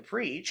other way to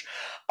preach,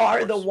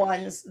 are the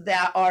ones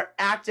that are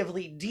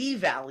actively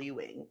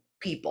devaluing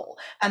people,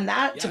 and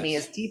that to me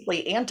is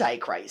deeply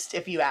antichrist,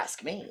 if you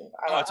ask me.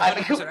 Oh, it's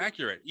 100%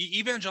 accurate.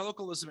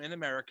 Evangelicalism in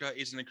America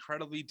is an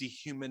incredibly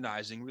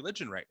dehumanizing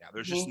religion right now.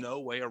 There's just no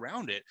way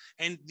around it,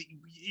 and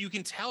you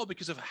can tell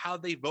because of how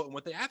they vote and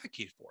what they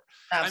advocate for.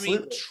 Absolutely.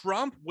 I mean,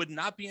 Trump would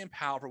not be in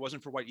power if it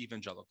wasn't for white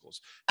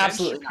evangelicals. Ben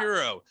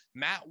Shapiro,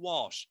 Matt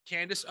Walsh,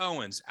 Candace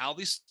Owens,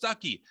 Aldi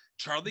Stuckey,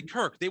 Charlie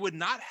Kirk, they would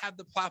not have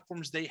the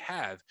platforms they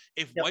have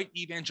if white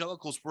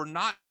evangelicals were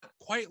not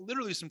quite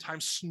literally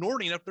sometimes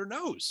snorting up their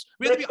nose.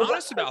 We have to be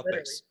honest about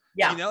this.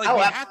 We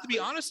have to be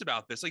honest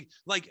about this.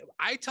 Like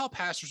I tell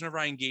pastors whenever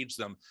I engage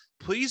them,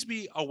 please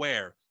be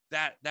aware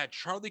that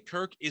Charlie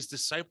Kirk is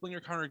discipling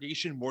your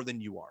congregation more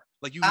than you are.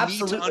 Like you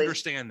need to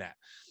understand that.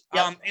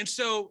 And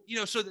so,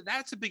 so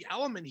that's a big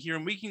element here.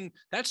 And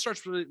that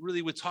starts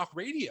really with talk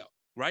radio,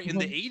 right? In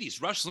the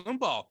 80s, Rush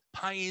Limbaugh,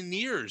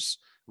 pioneers,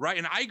 right?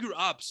 And I grew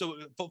up, so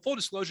full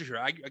disclosure here,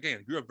 I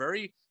grew up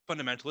very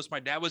fundamentalist. My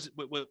dad was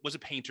a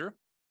painter,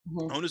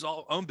 owned his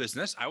own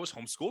business. I was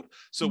homeschooled.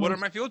 So what are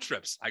my field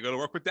trips? I go to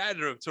work with dad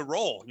to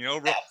roll,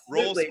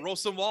 roll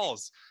some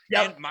walls.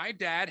 And my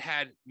dad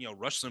had,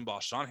 Rush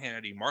Limbaugh, Sean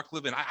Hannity, Mark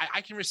Levin.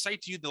 I can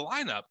recite to you the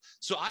lineup.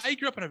 So I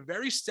grew up on a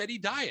very steady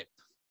diet.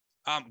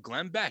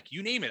 Glenn Beck,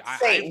 you name it.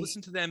 I've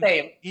listened to them,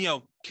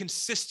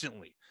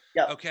 consistently.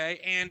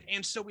 Okay.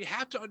 And so we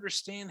have to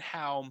understand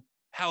how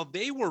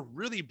they were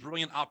really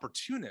brilliant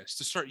opportunists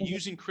to start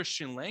using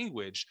Christian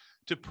language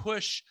to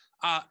push,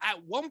 at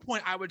one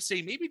point, I would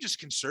say maybe just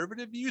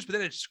conservative views, but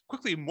then it's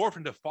quickly morphed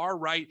into far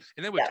right.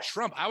 And then with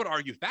Trump, I would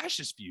argue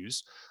fascist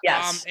views.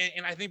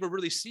 And I think we're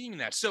really seeing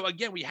that. So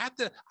again, we have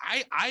to,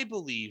 I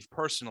believe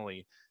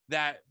personally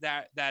that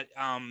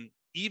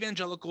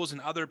evangelicals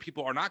and other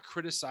people are not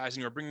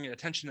criticizing or bringing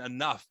attention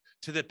enough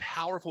to the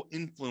powerful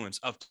influence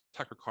of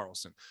Tucker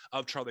Carlson,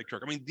 of Charlie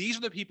Kirk. I mean, these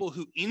are the people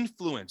who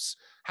influence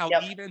how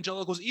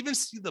evangelicals even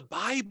see the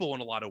Bible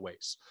in a lot of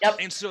ways.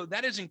 And so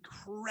that is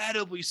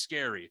incredibly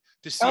scary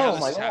to see how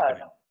this is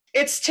happening.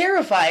 It's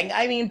terrifying.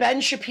 I mean,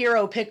 Ben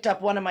Shapiro picked up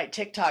one of my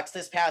TikToks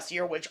this past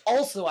year, which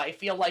also I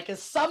feel like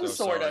is some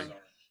sort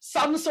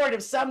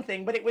of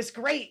something, but it was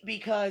great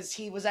because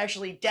he was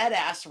actually dead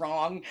ass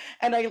wrong,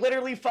 and I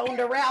literally phoned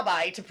a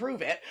rabbi to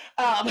prove it.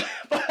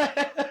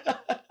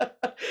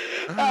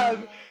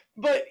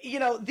 But you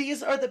know,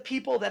 these are the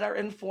people that are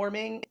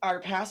informing our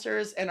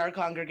pastors and our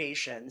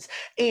congregations.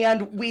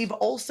 And we've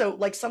also,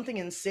 like, something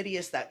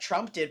insidious that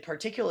Trump did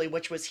particularly,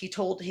 which was he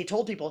told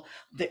people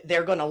that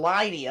they're going to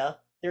lie to you.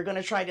 They're going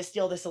to try to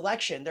steal this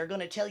election. They're going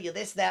to tell you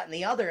this, that, and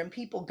the other, and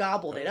people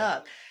gobbled it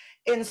up.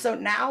 And so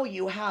now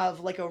you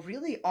have like a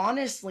really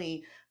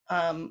honestly,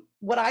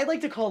 what I like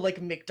to call like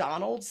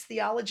McDonald's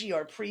theology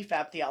or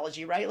prefab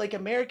theology, right? Like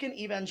American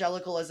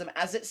evangelicalism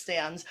as it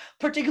stands,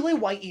 particularly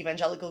white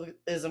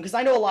evangelicalism, because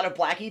I know a lot of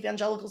black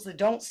evangelicals that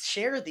don't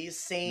share these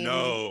same.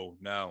 No.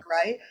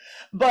 Right.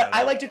 But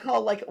I like to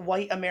call like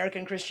white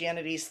American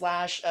Christianity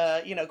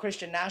 /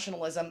 Christian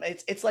nationalism.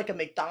 It's like a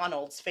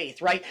McDonald's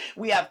faith, right?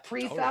 We have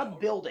prefab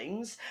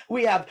buildings.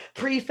 We have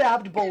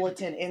prefabbed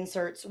bulletin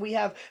inserts. We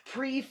have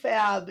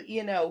prefab,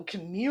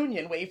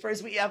 communion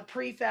wafers. We have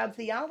prefab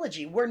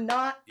theology. We're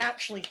not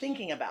actually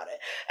thinking about it.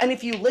 And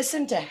if you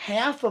listen to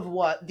half of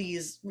what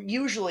these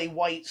usually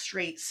white,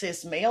 straight,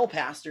 cis male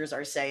pastors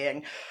are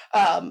saying,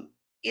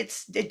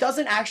 it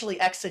doesn't actually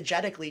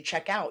exegetically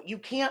check out. You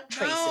can't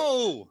trace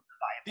it.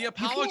 The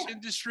apologetics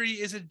industry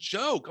is a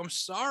joke. I'm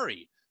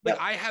sorry. Like,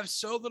 I have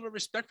so little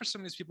respect for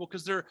some of these people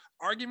because their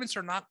arguments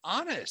are not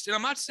honest. And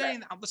I'm not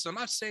saying, I'm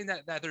not saying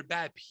that they're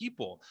bad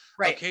people.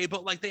 Right. Okay.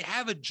 But like, they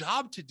have a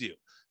job to do.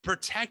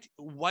 Protect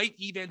white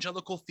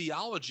evangelical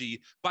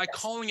theology by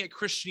calling it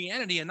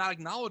Christianity and not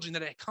acknowledging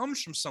that it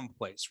comes from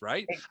someplace,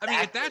 right? Exactly. I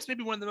mean, if that's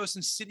maybe one of the most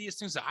insidious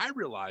things that I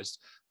realized,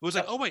 it was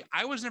like, oh wait,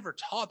 I was never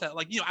taught that.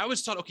 Like, I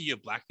was taught, okay, you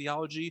have black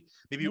theology,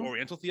 maybe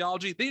Oriental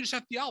theology, then you just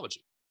have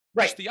theology.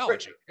 Right. It's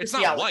theology. It's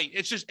not white.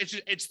 It's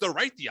the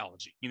right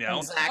theology,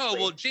 Exactly. Oh,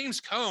 well, James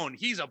Cone,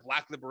 he's a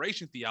black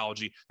liberation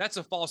theology. That's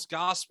a false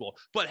gospel.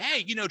 But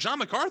hey, John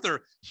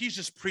MacArthur, he's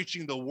just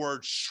preaching the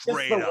word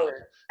straight up.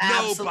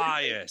 No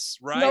bias,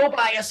 right? No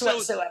bias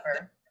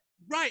whatsoever.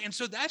 Right. And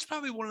so that's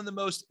probably one of the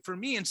most, for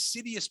me,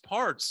 insidious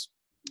parts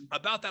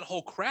about that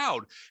whole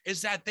crowd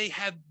is that they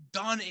have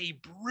done a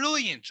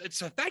brilliant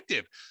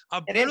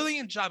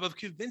job of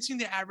convincing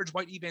the average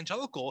white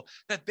evangelical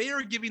that they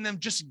are giving them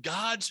just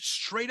God's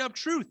straight up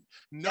truth,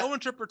 no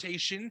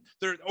interpretation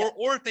there,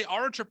 or if they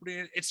are interpreting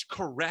it, it's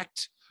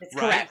correct. It's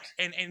right. Correct.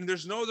 And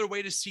there's no other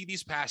way to see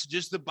these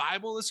passages. The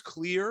Bible is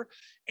clear.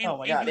 And,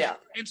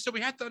 and so we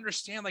have to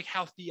understand like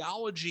how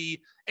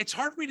theology, it's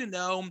hard for me to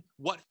know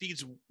what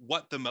feeds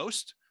what the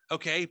most.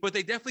 Okay. But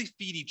they definitely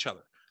feed each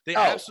other. They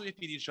absolutely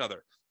feed each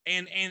other.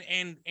 And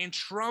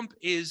Trump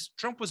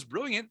was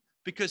brilliant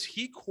because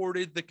he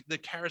courted the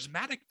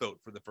charismatic vote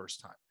for the first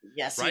time.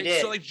 Yes, right. He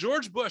did. So like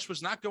George Bush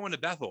was not going to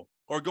Bethel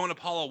or going to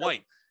Paula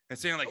White and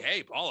saying like,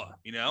 hey, Paula,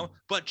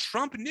 but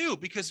Trump knew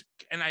because,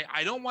 and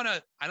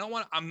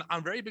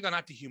I'm very big on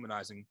not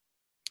dehumanizing.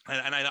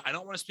 And I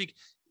don't want to speak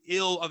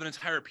ill of an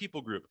entire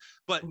people group,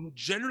 but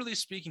generally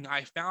speaking,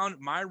 I found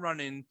my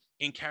run-in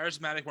in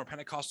charismatic, more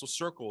Pentecostal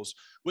circles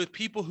with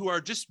people who are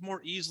just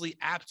more easily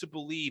apt to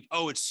believe,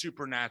 oh, it's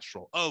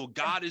supernatural. Oh,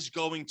 God is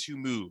going to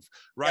move,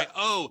 right?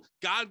 Yeah. Oh,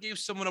 God gave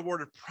someone a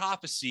word of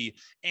prophecy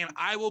and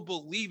I will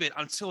believe it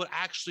until it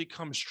actually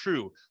comes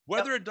true.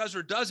 Whether it does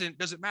or doesn't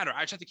matter.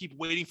 I just have to keep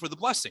waiting for the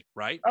blessing,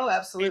 right? Oh,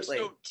 absolutely.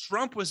 And so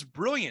Trump was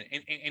brilliant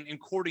in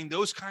courting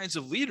those kinds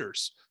of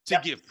leaders to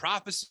give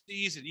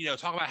prophecies and,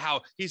 talk about how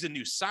he's a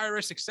new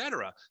Cyrus,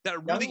 etc.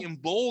 that really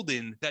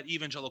emboldened that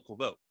evangelical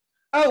vote.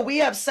 Oh, we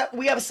have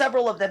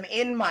several of them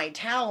in my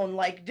town.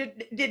 Like,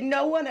 did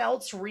no one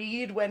else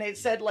read when it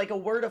said like a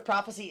word of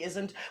prophecy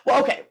isn't?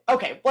 Well,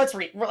 okay, let's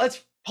read.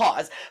 Let's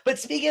pause. But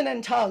speaking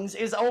in tongues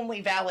is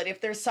only valid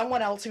if there's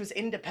someone else who's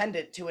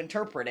independent to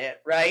interpret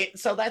it, right?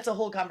 So that's a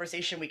whole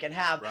conversation we can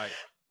have. Right.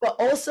 But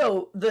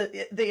also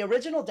the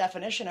original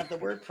definition of the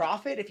word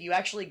prophet, if you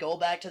actually go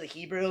back to the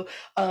Hebrew,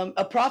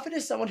 a prophet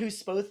is someone who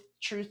spoke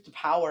truth to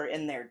power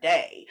in their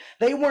day.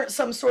 They weren't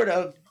some sort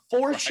of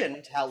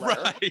fortune teller.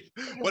 Right.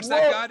 What's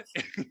that, God?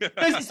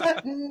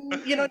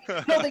 No,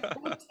 they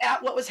looked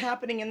at what was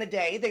happening in the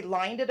day. They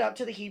lined it up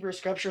to the Hebrew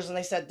scriptures and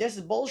they said, this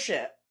is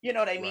bullshit. You know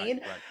what I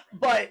mean?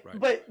 Right.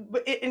 But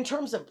in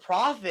terms of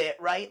prophet,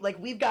 right? Like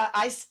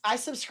I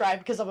subscribe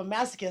because I'm a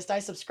masochist. I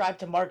subscribe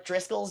to Mark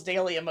Driscoll's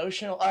daily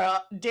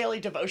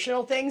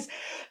devotional things.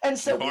 And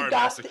so we've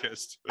got,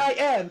 masochist. I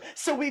am.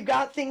 So we've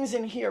got things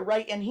in here,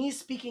 right? And he's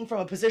speaking from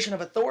a position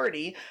of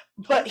authority,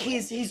 but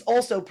he's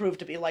also proved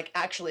to be like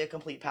actually a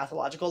complete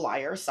pathological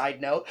liar,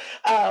 side note.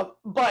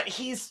 But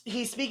he's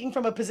speaking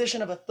from a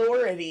position of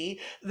authority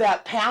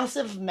that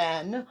passive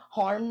men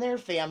harm their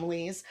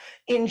families.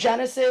 In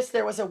Genesis,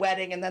 there was a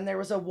wedding, and then there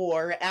was a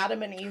war.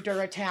 Adam and Eve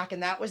are attacked,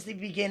 and that was the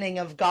beginning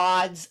of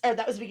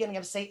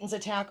Satan's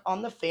attack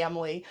on the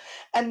family.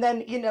 And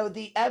then, you know,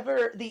 the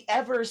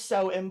ever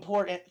so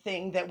important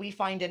thing that we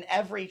find in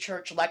every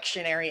church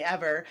lectionary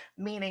ever,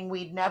 meaning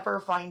we'd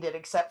never find it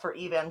except for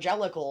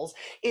evangelicals,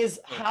 is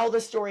how the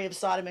story of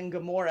Sodom and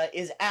Gomorrah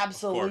is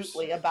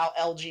absolutely about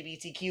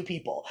LGBTQ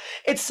people.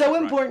 It's so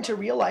important to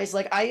realize,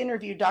 like, I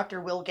interviewed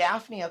Dr. Will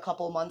Gaffney a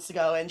couple months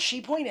ago, and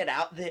she pointed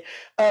out that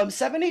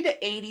 70 to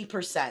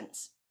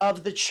 80%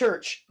 of the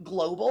church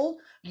global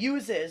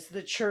uses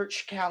the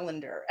church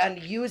calendar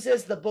and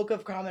uses the Book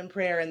of Common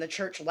Prayer and the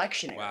church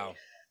lectionary.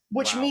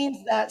 Which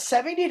means that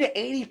 70 to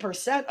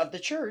 80% of the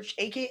church,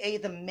 aka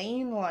the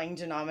mainline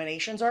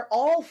denominations, are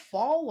all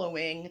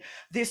following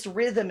this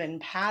rhythm and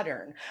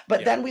pattern.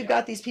 But then we've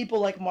got these people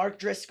like Mark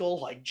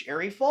Driscoll, like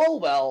Jerry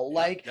Falwell,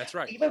 like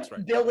even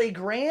Billy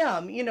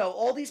Graham, you know,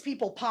 all these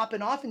people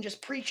popping off and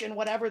just preaching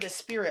whatever the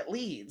Spirit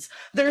leads.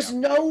 There's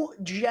no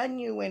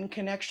genuine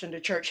connection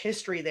to church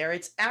history there.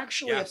 It's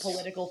actually a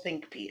political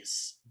think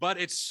piece. But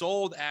it's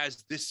sold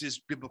as this is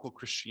biblical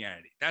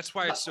Christianity. That's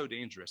why it's so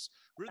dangerous.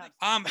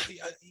 Really,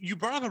 you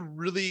brought up a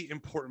really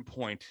important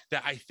point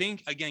that I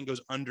think, again,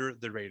 goes under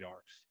the radar.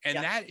 And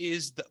that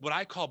is what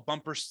I call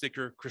bumper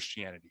sticker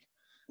Christianity.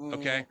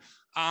 Okay.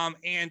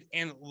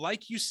 And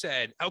like you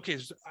said, okay,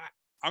 so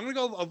I'm going to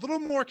go a little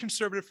more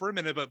conservative for a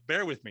minute, but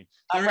bear with me.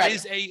 There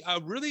is a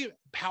really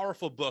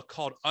powerful book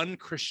called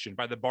Unchristian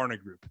by the Barna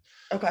Group.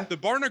 Okay. The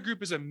Barna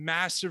Group is a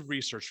massive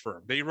research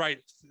firm. They write,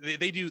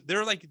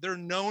 they're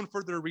known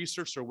for their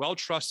research. They're well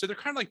trusted. They're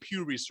kind of like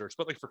Pew Research,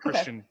 but like for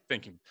Christian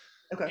thinking.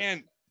 Okay.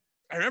 And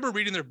I remember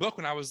reading their book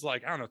when I was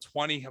like, I don't know,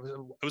 20.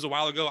 It was a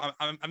while ago.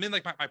 I'm in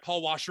like my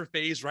Paul Washer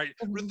phase, right?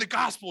 The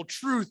gospel,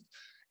 truth.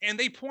 And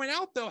they point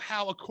out, though,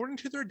 how according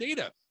to their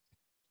data,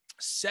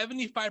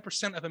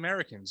 75% of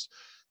Americans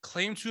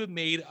claim to have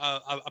made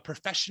a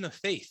profession of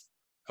faith,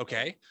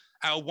 okay,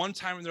 at one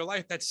time in their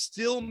life that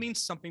still means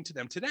something to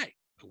them today.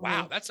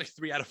 Wow, that's like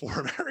 3 out of 4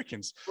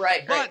 Americans.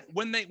 Right. But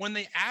when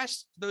they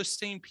asked those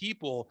same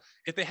people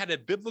if they had a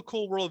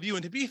biblical worldview,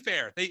 and to be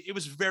fair, it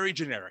was very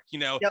generic, you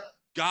know,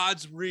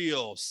 God's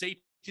real, Satan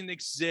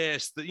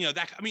exists, you know,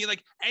 that, I mean,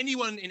 like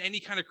anyone in any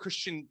kind of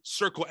Christian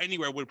circle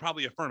anywhere would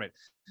probably affirm it.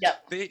 Yeah.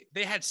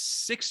 They had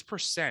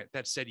 6%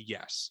 that said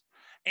yes.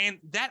 And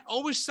that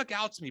always stuck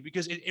out to me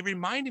because it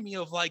reminded me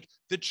of like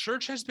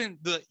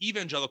the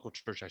evangelical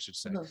church, I should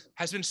say,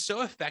 has been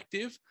so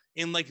effective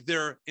in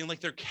their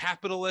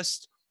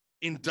capitalist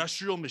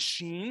industrial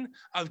machine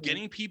of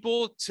getting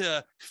people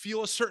to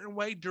feel a certain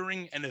way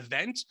during an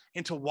event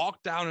and to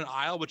walk down an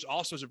aisle, which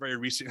also is a very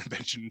recent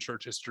invention in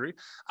church history,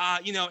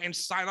 you know, and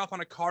sign off on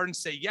a card and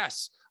say,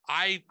 yes,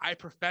 I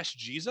profess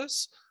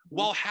Jesus,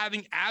 while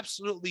having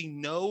absolutely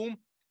no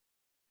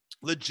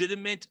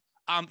legitimate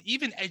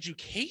even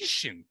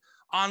education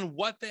on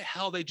what the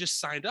hell they just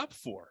signed up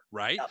for,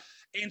 right?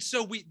 And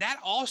so that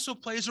also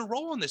plays a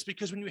role in this,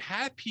 because when you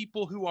have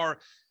people who are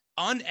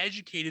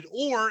uneducated,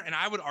 and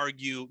I would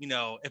argue, you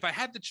know, if I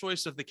had the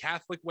choice of the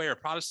Catholic way or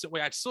Protestant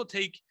way, I'd still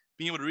take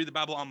being able to read the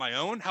Bible on my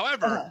own.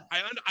 However,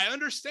 I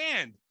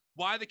understand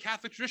why the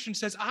Catholic tradition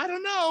says, I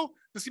don't know,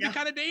 this can be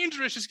kind of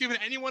dangerous just giving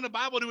anyone a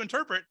Bible to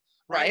interpret,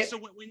 right? So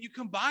when you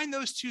combine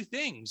those two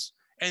things,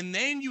 and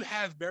then you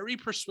have very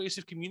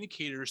persuasive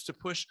communicators to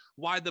push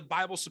why the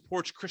Bible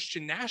supports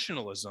Christian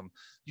nationalism,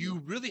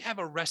 you really have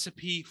a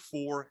recipe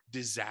for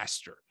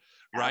disaster,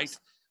 right?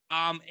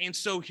 And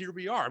so here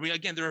we are. I mean,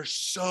 again,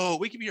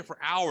 we could be here for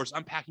hours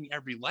unpacking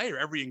every layer,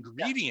 every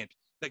ingredient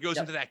that goes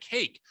into that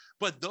cake.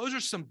 But those are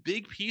some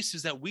big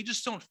pieces that we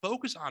just don't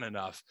focus on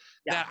enough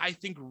that I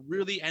think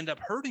really end up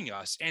hurting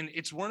us. And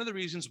it's one of the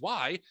reasons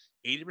why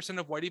 80%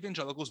 of white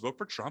evangelicals vote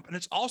for Trump. And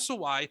it's also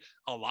why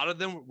a lot of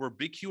them were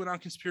big QAnon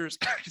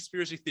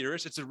conspiracy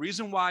theorists. It's a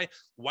reason why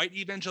white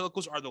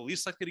evangelicals are the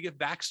least likely to give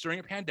backs during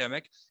a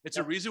pandemic. It's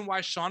a reason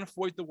why Sean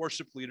Foyt, the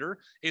worship leader,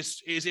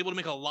 is able to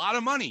make a lot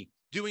of money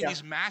doing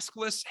these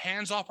maskless,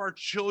 hands off our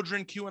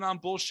children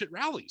QAnon bullshit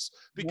rallies,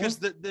 because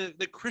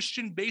the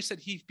Christian base that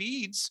he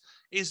feeds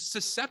is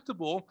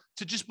susceptible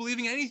to just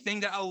believing anything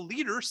that a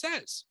leader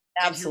says.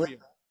 Absolutely.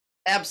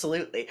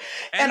 Absolutely.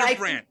 And I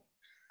brand.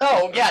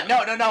 Oh yeah, no.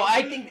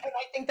 I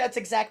think that's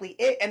exactly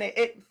it. And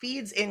it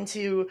feeds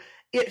into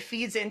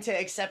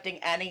accepting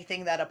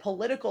anything that a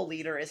political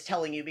leader is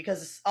telling you,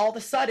 because all of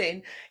a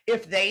sudden,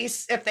 if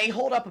they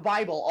hold up a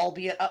Bible,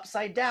 albeit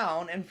upside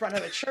down, in front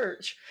of a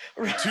church,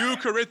 2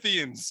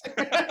 Corinthians.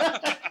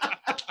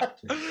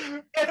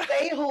 If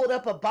they hold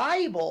up a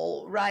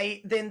Bible,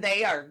 right, then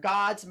they are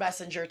God's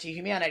messenger to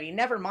humanity.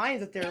 Never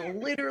mind that they're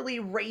literally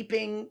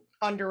raping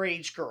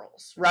underage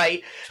girls,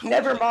 right?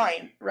 Never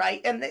mind,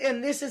 right? And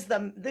this is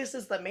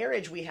the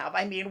marriage we have.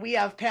 I mean, we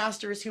have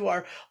pastors who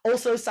are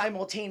also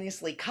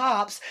simultaneously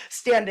cops,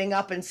 standing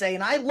up and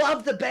saying, I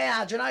love the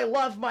badge and I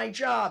love my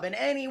job, and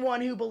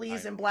anyone who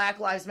believes in Black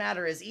Lives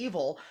Matter is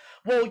evil.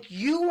 Well,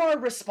 you are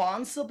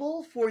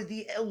responsible for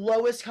the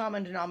lowest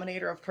common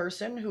denominator of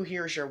person who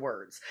hears your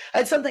words.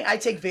 It's something I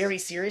take very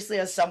seriously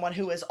as someone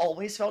who has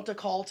always felt a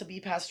call to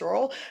be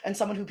pastoral and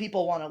someone who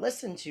people want to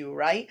listen to,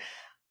 right?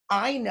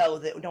 I know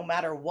that no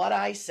matter what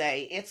I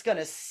say, it's going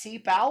to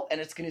seep out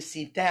and it's going to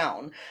seep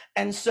down.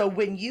 And so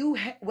when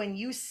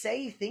you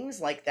say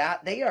things like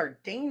that, they are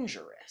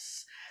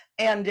dangerous.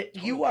 And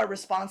you Totally. are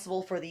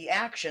responsible for the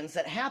actions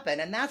that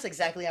happen. And that's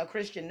exactly how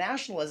Christian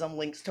nationalism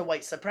links to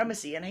white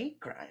supremacy and hate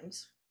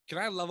crimes. Can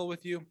I level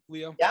with you,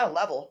 Leo? Yeah,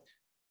 level.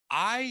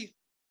 I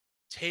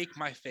take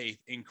my faith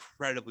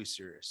incredibly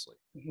seriously.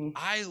 Mm-hmm.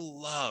 I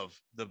love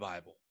the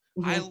Bible.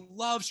 Mm-hmm. I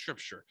love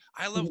scripture.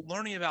 I love Mm-hmm.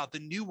 learning about the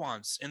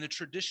nuance and the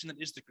tradition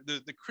that is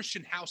the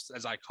Christian house,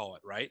 as I call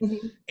it, right?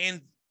 Mm-hmm.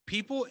 And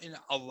people, in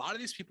a lot of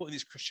these people in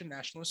these Christian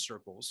nationalist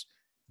circles,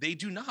 they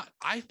do not.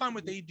 I find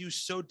what they do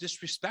so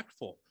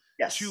disrespectful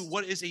to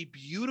what is a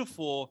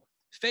beautiful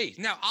faith.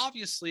 Now,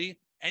 obviously,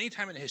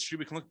 anytime in history,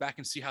 we can look back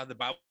and see how the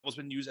Bible has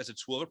been used as a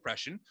tool of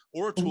oppression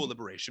or a tool of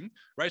liberation,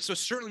 right? So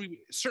certainly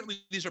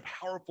these are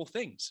powerful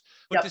things.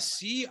 But to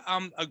see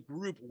a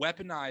group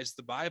weaponize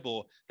the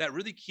Bible that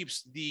really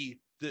keeps the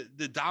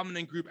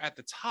dominant group at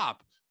the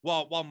top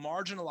while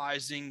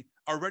marginalizing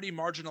already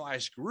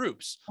marginalized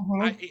groups.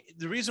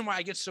 The reason why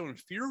I get so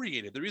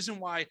infuriated, the reason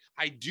why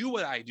I do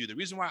what I do, the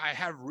reason why I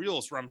have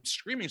reels where I'm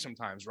screaming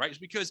sometimes, right, is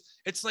because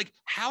it's like,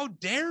 how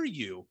dare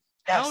you?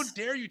 How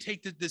dare you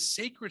take the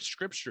sacred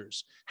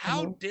scriptures?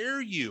 How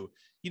dare you,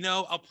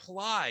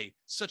 apply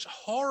such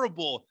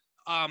horrible,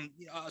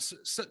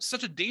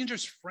 such a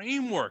dangerous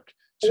framework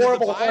to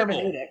horrible the Bible?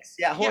 Hermeneutics.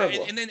 Yeah,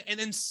 horrible. And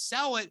then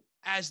sell it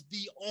as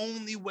the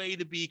only way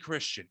to be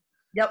Christian.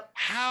 Yep.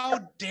 How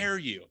dare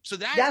you? So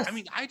that, I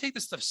mean, I take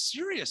this stuff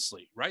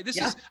seriously, right? This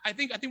is, I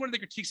think one of the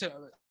critiques,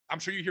 I'm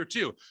sure you hear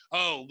too.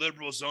 Oh,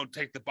 liberals don't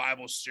take the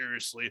Bible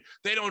seriously.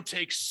 They don't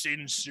take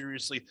sin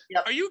seriously.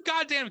 Are you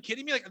goddamn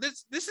kidding me? Like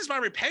this is my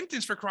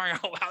repentance, for crying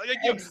out loud. Like,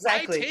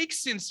 exactly. I take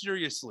sin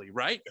seriously,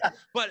 right?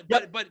 But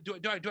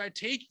do I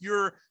take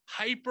your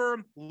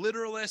hyper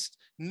literalist,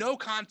 no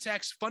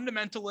context,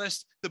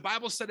 fundamentalist, the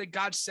Bible said it,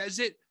 God says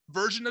it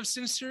version of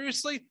sin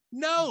seriously?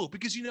 No,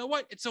 because you know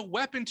what? It's a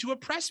weapon to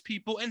oppress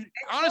people and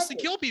honestly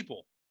kill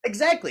people.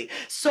 Exactly.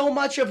 So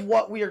much of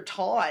what we're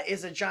taught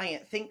is a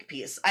giant think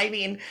piece. I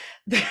mean,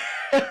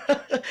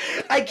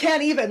 I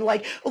can't even,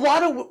 like, a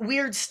lot of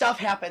weird stuff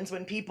happens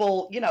when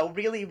people,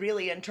 really,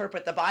 really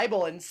interpret the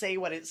Bible and say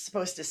what it's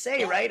supposed to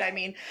say, right? I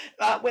mean,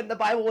 when the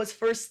Bible was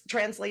first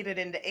translated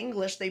into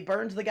English, they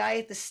burned the guy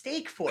at the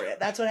stake for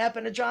it. That's what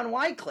happened to John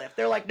Wycliffe.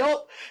 They're like,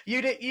 nope,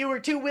 you were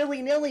too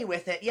willy-nilly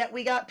with it. Yet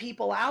we got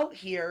people out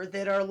here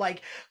that are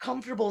like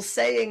comfortable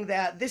saying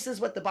that this is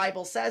what the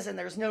Bible says and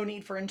there's no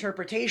need for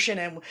interpretation,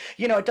 and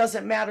it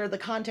doesn't matter the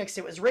context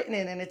it was written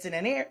in, and it's an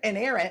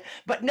inerrant.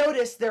 But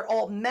notice they're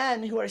all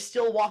men who are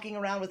still walking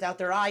around without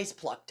their eyes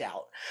plucked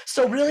out.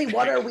 So really,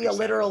 what are we a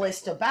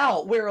literalist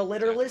about? We're a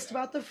literalist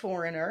about the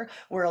foreigner.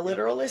 We're a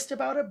literalist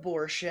about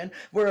abortion.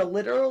 We're a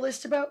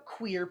literalist about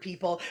queer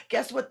people.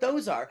 Guess what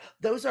those are?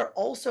 Those are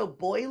also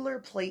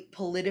boilerplate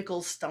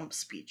political stump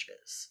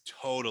speeches.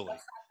 Totally.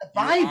 The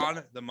Bible. You're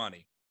on the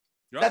money.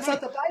 That's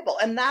not the Bible.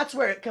 And that's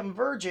where it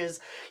converges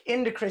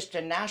into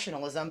Christian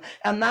nationalism.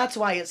 And that's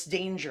why it's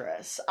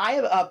dangerous. I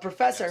have a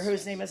professor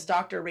whose name is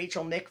Dr.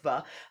 Rachel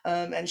Mikva,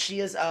 and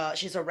she's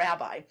a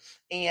rabbi.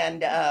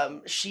 And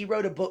she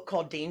wrote a book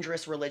called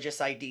Dangerous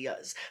Religious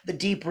Ideas, The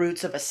Deep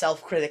Roots of a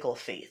Self-Critical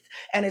Faith.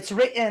 And it's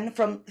written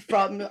from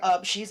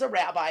she's a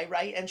rabbi,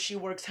 right? And she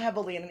works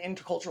heavily in an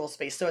intercultural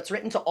space. So it's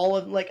written to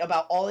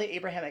about all the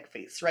Abrahamic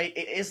faiths, right?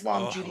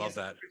 Islam,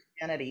 Judaism,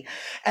 Christianity.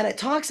 And it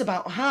talks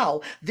about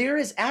how there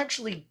is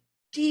actually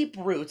deep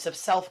roots of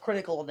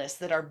self-criticalness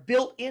that are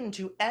built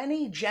into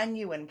any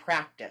genuine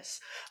practice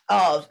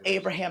of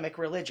Abrahamic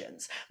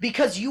religions,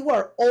 because you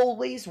are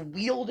always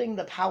wielding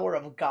the power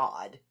of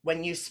God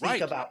when you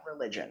speak about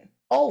religion.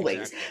 Always.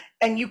 Exactly.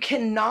 And you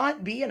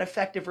cannot be an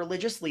effective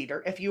religious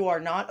leader if you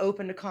are not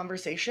open to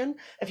conversation,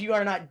 if you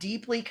are not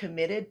deeply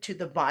committed to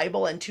the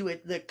Bible and to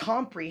the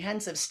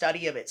comprehensive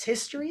study of its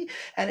history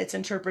and its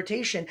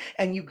interpretation.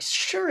 And you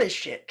sure as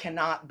shit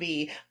cannot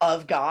be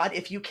of God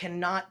if you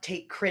cannot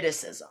take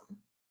criticism.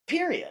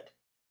 Period.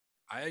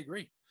 I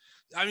agree.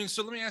 I mean,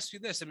 so let me ask you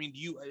this. I mean,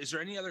 is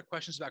there any other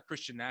questions about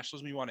Christian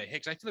nationalism you want to hit?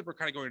 Because I feel like we're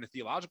kind of going into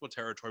theological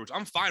territory, which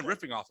I'm fine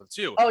riffing off of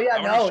too. Oh yeah,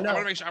 I want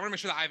to make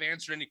sure that I've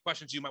answered any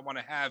questions you might want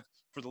to have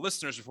for the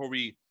listeners before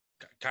we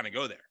kind of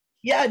go there.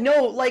 Yeah,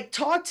 no, like,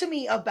 talk to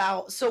me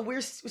about, so we're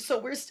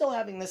still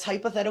having this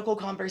hypothetical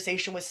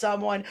conversation with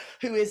someone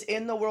who is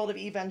in the world of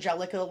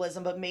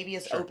evangelicalism, but maybe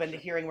is open to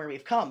hearing where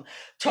we've come.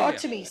 Talk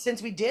to me,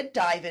 since we did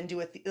dive into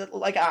it,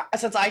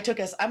 since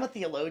I'm a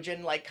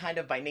theologian, like, kind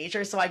of by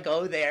nature, so I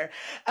go there.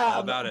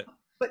 All about it.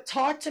 But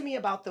talk to me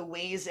about the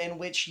ways in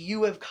which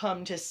you have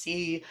come to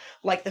see,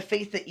 like, the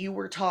faith that you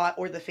were taught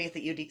or the faith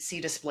that you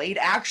see displayed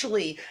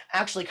actually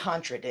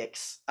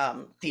contradicts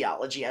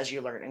theology as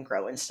you learn and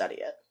grow and study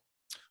it.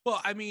 Well,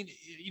 I mean,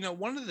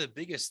 one of the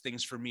biggest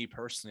things for me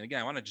personally,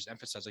 again, I want to just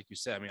emphasize, like you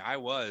said, I mean, I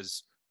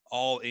was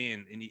all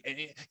in. And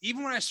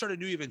even when I started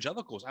New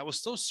Evangelicals, I was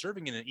still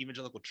serving in an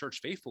evangelical church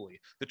faithfully.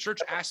 The church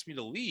asked me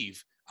to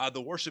leave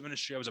the worship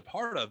ministry I was a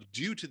part of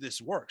due to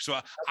this work. So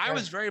I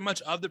was very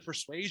much of the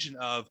persuasion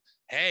of,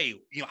 hey,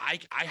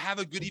 I have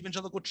a good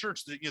evangelical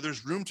church.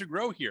 There's room to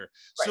grow here.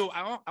 Right. So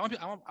I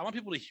want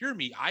people to hear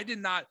me. I did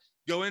not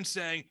go in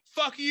saying,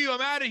 fuck you,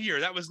 I'm out of here.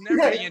 That was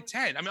never the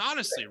intent. I mean,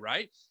 honestly,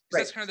 right?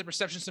 Because that's kind of the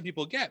perception some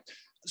people get.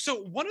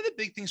 So one of the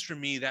big things for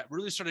me that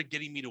really started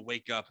getting me to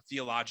wake up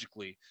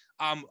theologically,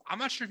 I'm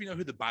not sure if you know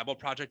who the Bible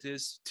Project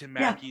is, Tim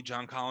Mackey,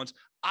 John Collins.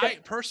 I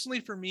personally,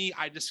 for me,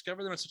 I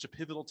discovered them at such a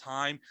pivotal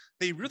time.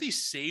 They really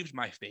saved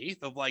my faith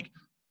of like,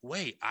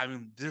 wait, I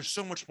mean, there's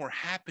so much more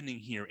happening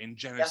here in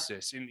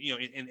Genesis, and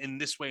in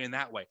this way and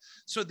that way.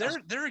 So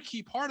they're a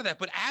key part of that.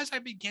 But as I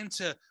began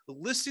to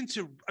listen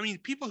to,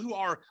 people who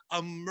are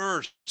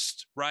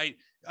immersed, right?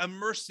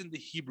 Immersed in the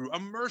Hebrew,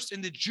 immersed in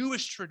the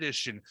Jewish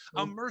tradition,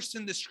 immersed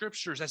in the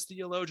scriptures as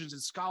theologians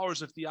and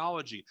scholars of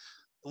theology.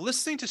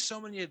 Listening to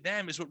so many of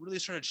them is what really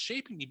started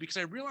shaping me, because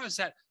I realized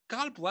that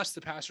God bless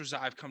the pastors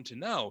that I've come to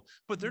know,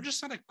 but they're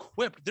just not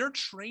equipped. They're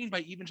trained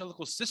by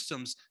evangelical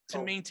systems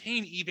to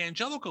maintain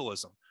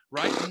evangelicalism,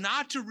 right?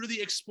 Not to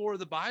really explore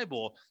the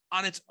Bible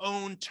on its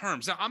own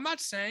terms. Now, I'm not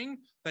saying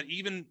that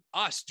even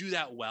us do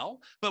that well,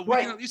 but we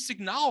can at least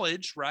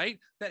acknowledge, right,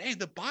 that, hey,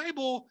 the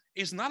Bible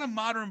is not a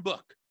modern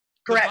book.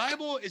 Correct. The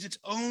Bible is its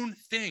own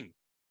thing.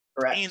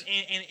 Correct.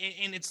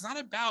 And it's not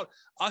about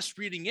us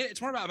reading it.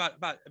 It's more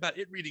about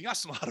it reading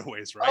us in a lot of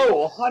ways, right?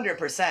 Oh,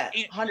 100%.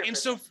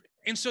 100%.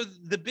 And so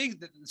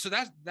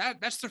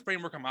that's the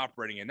framework I'm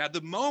operating in. Now,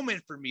 the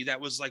moment for me that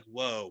was like,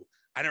 whoa,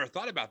 I never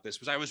thought about this,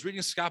 was I was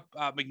reading Scott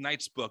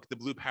McKnight's book, The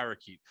Blue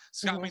Parakeet.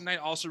 Scott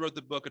McKnight also wrote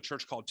the book, A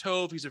Church Called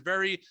Tove. He's a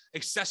very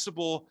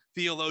accessible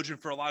theologian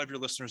for a lot of your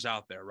listeners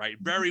out there, right?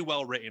 Very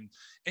well written.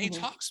 And he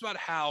talks about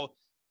how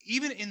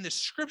even in the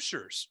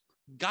scriptures,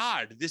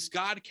 God, this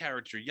God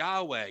character,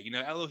 Yahweh,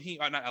 Elohim,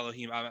 not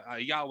Elohim,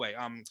 Yahweh,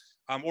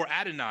 or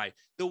Adonai,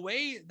 the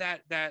way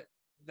that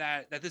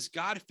this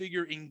God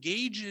figure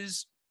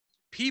engages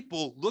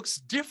people looks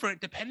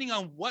different depending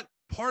on what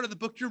part of the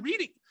book you're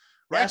reading,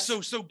 right? Yes.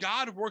 So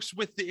God works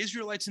with the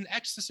Israelites in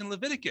Exodus and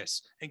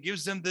Leviticus and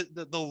gives them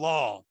the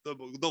law, the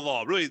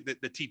law, really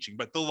the teaching,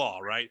 but the law,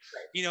 right?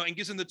 And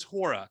gives them the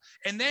Torah.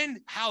 And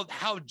then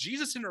how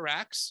Jesus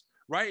interacts,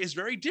 right, is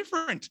very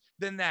different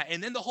than that.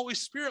 And then the Holy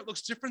Spirit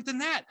looks different than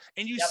that.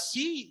 And you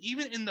see,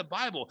 even in the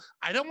Bible,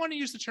 I don't want to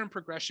use the term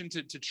progression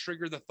to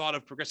trigger the thought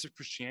of progressive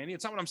Christianity.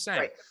 It's not what I'm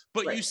saying.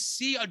 But you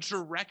see a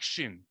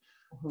direction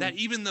that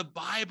even the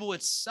Bible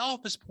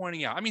itself is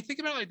pointing out. I mean, think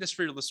about it like this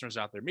for your listeners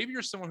out there. Maybe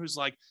you're someone who's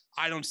like,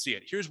 I don't see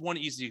it. Here's one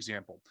easy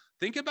example.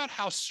 Think about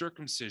how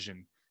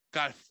circumcision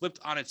got flipped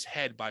on its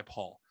head by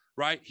Paul,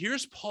 right?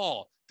 Here's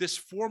Paul, this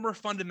former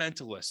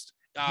fundamentalist,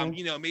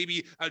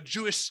 maybe a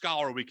Jewish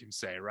scholar, we can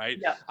say, right?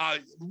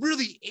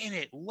 Really in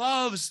it,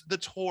 loves the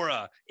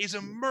Torah, is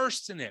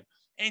immersed in it.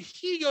 And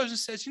he goes and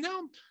says,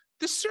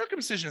 the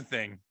circumcision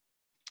thing,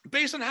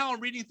 based on how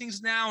I'm reading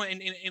things now,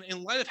 and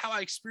in light of how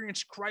I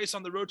experienced Christ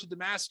on the road to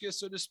Damascus,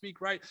 so to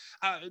speak, right?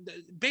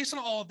 Based on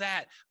all of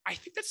that, I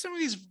think that some of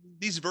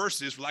these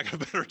verses, for lack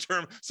of a better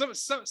term,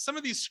 some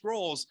of these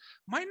scrolls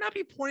might not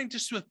be pointing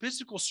just to a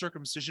physical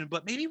circumcision,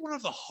 but maybe one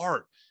of the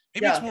heart.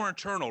 Maybe it's more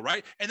internal,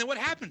 right? And then what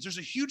happens? There's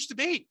a huge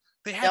debate.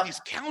 They have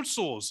these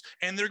councils,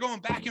 and they're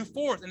going back and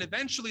forth. And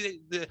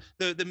eventually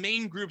the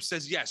main group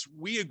says, yes,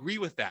 we agree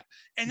with that.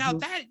 And now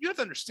that you have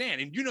to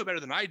understand, and you know better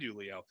than I do,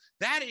 Leo,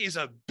 that is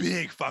a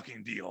big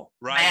fucking deal,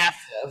 right?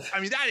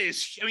 Massive. That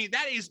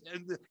is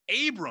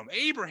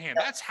Abraham.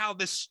 That's how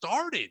this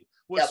started,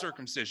 was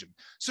circumcision.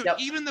 So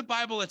even the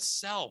Bible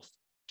itself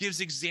gives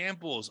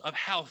examples of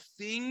how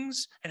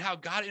things and how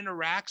God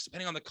interacts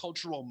depending on the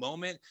cultural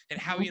moment and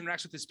how he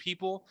interacts with his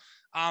people.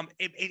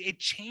 It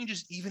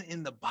changes even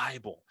in the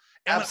Bible.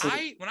 And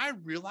when I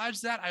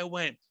realized that, I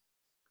went,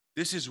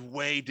 this is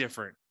way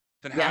different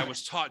than how I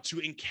was taught to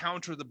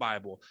encounter the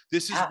Bible.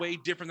 This is way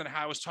different than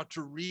how I was taught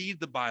to read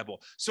the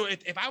Bible. So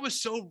if I was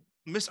so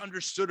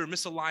misunderstood or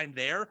misaligned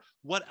there,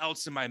 what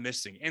else am I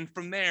missing? And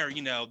from there,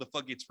 the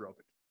floodgates were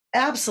open.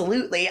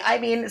 Absolutely. I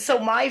mean, so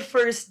my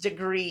first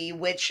degree,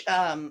 which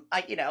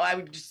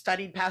I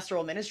studied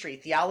pastoral ministry,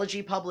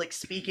 theology, public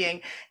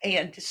speaking,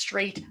 and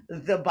straight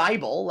the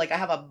Bible. Like I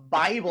have a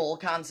Bible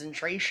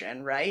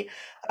concentration, right?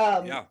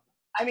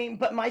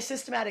 But my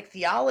systematic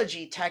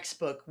theology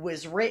textbook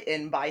was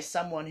written by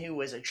someone who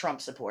was a Trump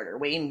supporter,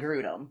 Wayne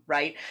Grudem,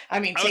 right? I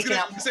was going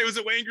to say, was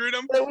it Wayne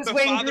Grudem? It was the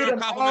Wayne father Grudem,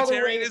 of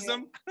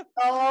complementarianism?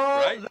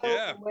 All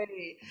the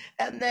way.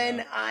 And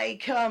then I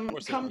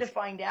come to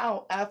find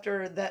out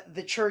after that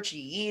the church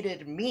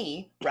yeeted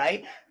me,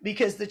 right?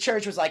 Because the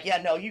church was like,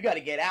 yeah, no, you got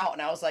to get out.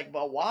 And I was like,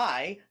 well,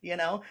 why?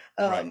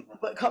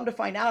 But come to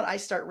find out, I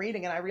start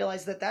reading and I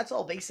realized that that's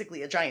all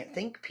basically a giant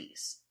think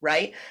piece.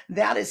 right?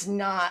 That is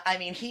not, I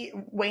mean,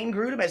 Wayne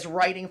Grudem is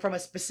writing from a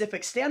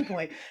specific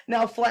standpoint.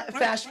 Now,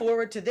 fast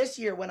forward to this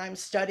year when I'm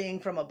studying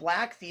from a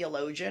Black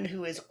theologian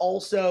who is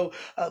also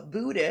a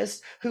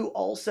Buddhist, who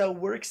also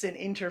works in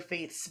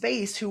interfaith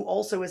space, who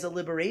also is a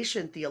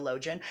liberation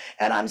theologian.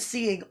 And I'm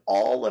seeing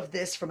all of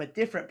this from a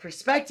different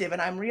perspective.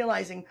 And I'm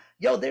realizing,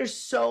 yo, there's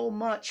so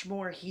much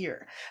more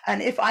here.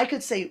 And if I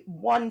could say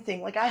one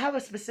thing, like I have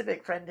a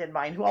specific friend in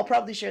mind who I'll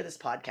probably share this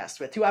podcast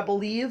with, who I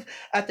believe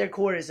at their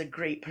core is a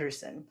great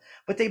person,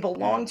 but they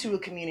belong to a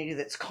community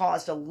that's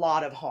caused a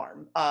lot of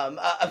harm,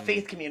 a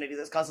faith community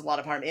that's caused a lot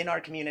of harm in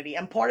our community.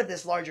 And part of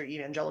this larger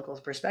evangelical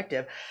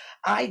perspective,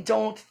 I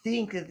don't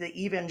think that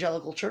the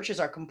evangelical churches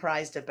are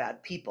comprised of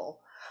bad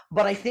people.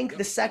 But I think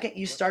the second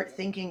you start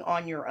thinking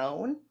on your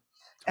own,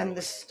 and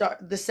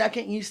the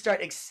second you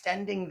start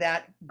extending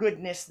that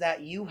goodness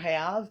that you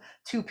have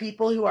to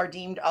people who are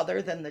deemed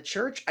other than the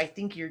church, I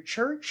think your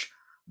church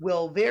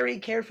will very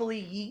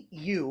carefully yeet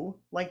you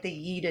like they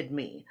yeeted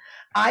me.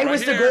 I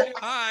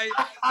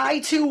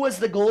too was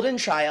the golden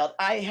child.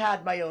 I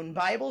had my own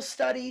Bible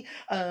study.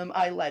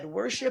 I led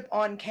worship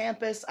on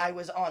campus. I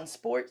was on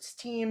sports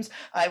teams.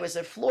 I was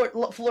a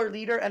floor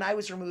leader, and I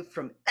was removed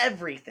from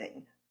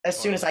everything as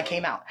soon as I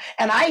came out.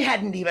 And I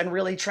hadn't even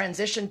really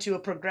transitioned to a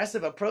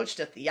progressive approach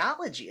to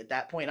theology at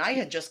that point. I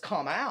had just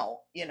come out,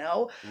 you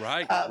know?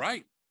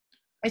 Right.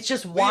 It's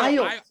just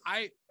wild.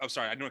 I'm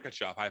sorry, I don't want to cut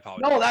you off. I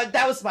apologize. No,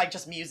 that was my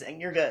just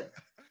musing. You're good.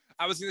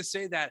 I was going to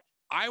say that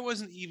I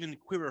wasn't even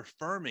queer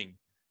affirming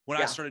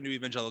when I started New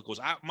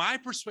Evangelicals. My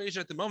persuasion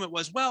at the moment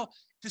was, well,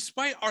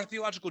 despite our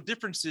theological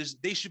differences,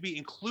 they should be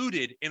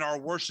included in our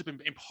worship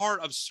and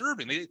part of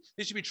serving.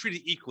 They should be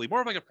treated equally,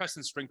 more of like a press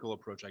and sprinkle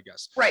approach, I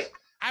guess. Right.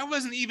 I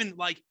wasn't even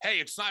like, hey,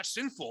 it's not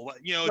sinful.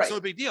 You know, it's no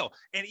big deal.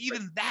 And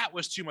even that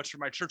was too much for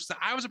my church that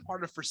I was a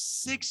part of for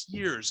 6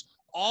 years.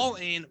 All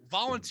in,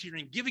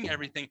 volunteering, giving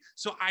everything.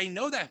 So I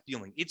know that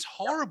feeling. It's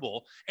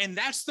horrible. And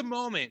that's the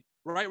moment,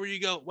 right, where you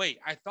go, wait,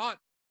 I thought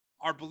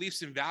our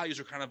beliefs and values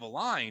are kind of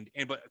aligned,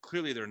 but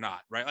clearly they're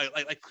not, right?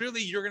 Like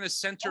clearly you're going to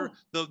center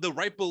the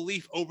right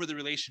belief over the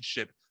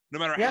relationship, no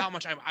matter how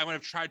much I might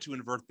have tried to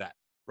invert that,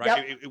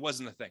 right? It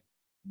wasn't a thing.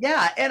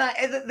 Yeah,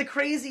 and the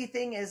crazy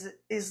thing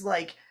is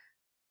like,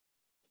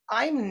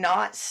 I'm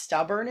not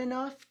stubborn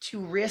enough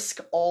to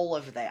risk all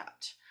of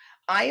that.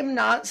 I am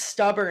not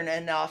stubborn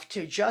enough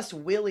to just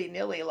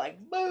willy-nilly like,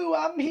 boo,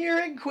 I'm here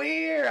and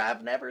queer.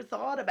 I've never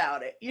thought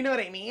about it. You know what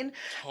I mean?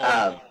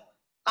 Totally.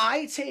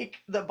 I take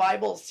the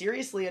Bible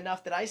seriously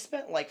enough that I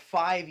spent like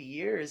 5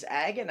 years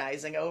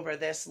agonizing over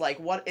this. Like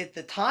what at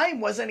the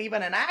time wasn't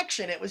even an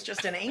action. It was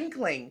just an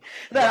inkling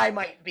that I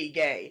might be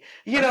gay.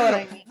 You know what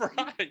I mean?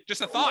 Right.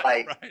 Just a thought,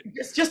 like, right?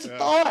 Just a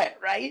thought,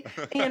 right?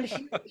 And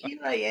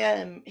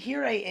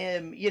here I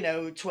am, you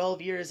know,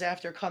 12 years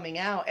after coming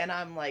out, and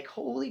I'm like,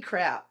 holy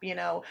crap, you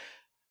know,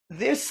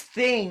 this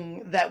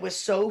thing that was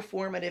so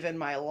formative in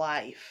my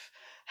life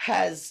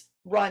has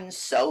run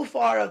so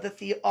far off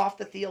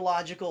the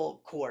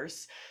theological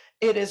course.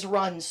 It has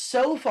run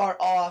so far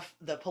off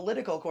the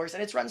political course,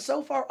 and it's run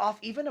so far off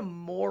even a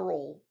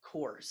moral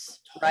course,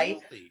 right?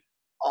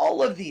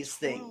 All of these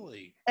things.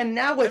 And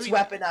now it's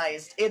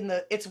weaponized in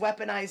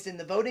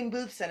the voting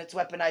booths, and it's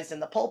weaponized in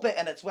the pulpit,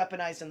 and it's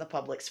weaponized in the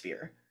public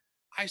sphere.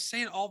 I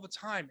say it all the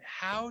time.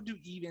 How do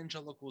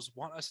evangelicals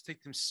want us to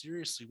take them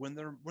seriously when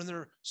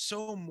they're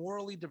so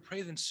morally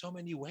depraved in so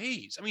many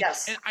ways? I mean,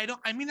 and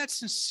I mean that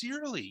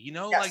sincerely, you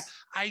know, like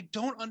I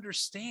don't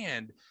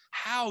understand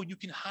how you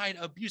can hide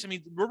abuse. I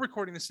mean, we're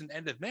recording this in the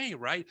end of May,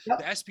 right?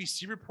 The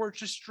SBC report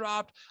just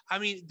dropped. I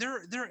mean,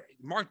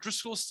 Mark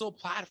Driscoll is still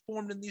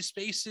platformed in these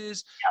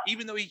spaces,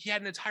 even though he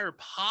had an entire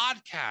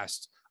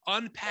podcast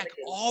unpack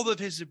all of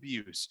his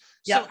abuse.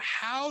 So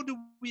how do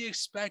they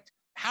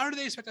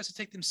expect us to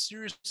take them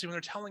seriously when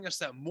they're telling us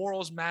that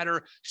morals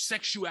matter,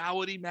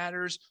 sexuality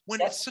matters, when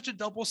it's such a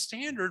double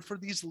standard for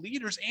these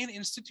leaders and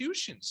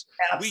institutions?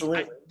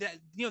 Absolutely.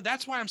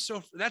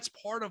 That's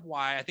part of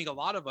why I think a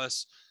lot of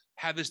us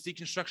have this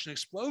deconstruction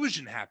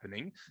explosion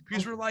happening,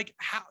 because we're like,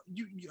 how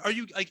are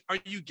you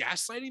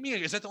gaslighting me?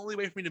 Is that the only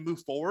way for me to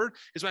move forward?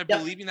 Is by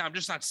believing that I'm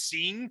just not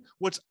seeing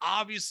what's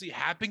obviously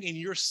happening in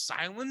your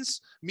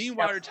silence?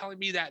 Meanwhile, you're telling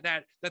me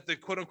that the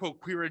quote unquote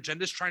queer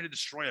agenda is trying to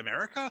destroy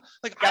America.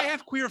 Like I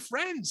have queer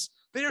friends.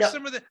 They are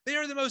they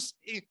are the most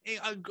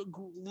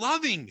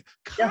loving,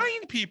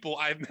 kind people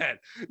I've met.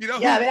 You know,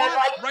 who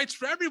want rights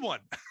for everyone.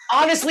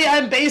 Honestly,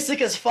 I'm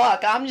basic as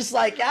fuck. I'm just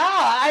like,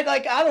 I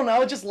don't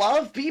know, just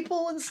love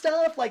people and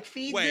stuff, like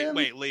feed them.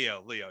 Wait,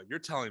 Leo, you're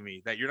telling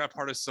me that you're not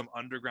part of some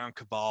underground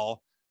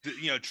cabal,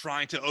 you know,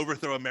 trying to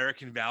overthrow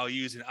American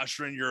values and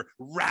usher in your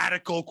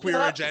radical queer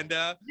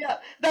agenda? Yeah,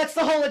 that's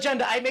the whole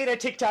agenda. I made a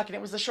TikTok and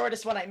it was the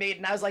shortest one I made,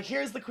 and I was like,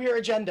 here's the queer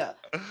agenda.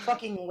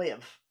 Fucking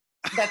live.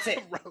 That's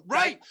it.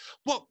 Right.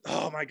 Well,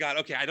 oh my God.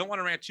 Okay. I don't want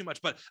to rant too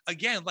much, but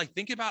again, like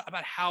think about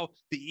how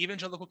the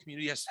evangelical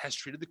community has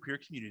treated the queer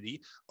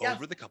community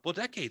over the couple of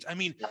decades. I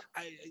mean,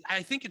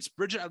 I think it's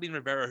Bridget Eileen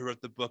Rivera who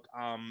wrote the book. Do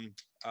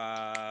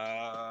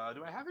I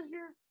have it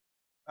here?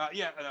 No,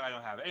 I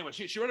don't have it. Anyway,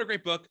 she wrote a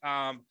great book.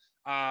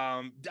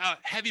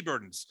 Heavy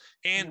Burdens.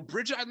 And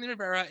Bridget Eileen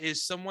Rivera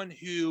is someone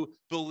who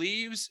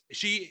believes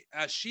she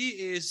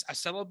is a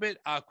celibate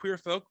queer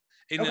folk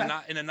in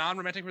a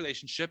non-romantic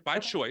relationship by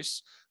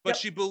choice, but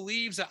she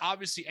believes that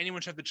obviously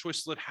anyone should have the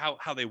choice to live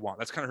how they want.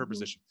 That's kind of her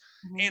position.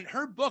 In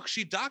her book,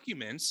 she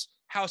documents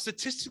how,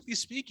 statistically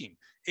speaking,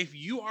 if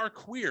you are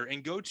queer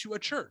and go to a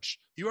church,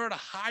 you are at a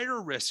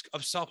higher risk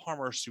of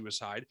self-harm or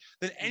suicide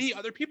than any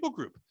other people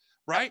group.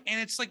 Right. And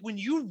it's like when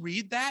you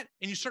read that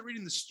and you start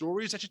reading the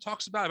stories that she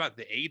talks about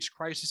the AIDS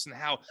crisis and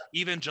how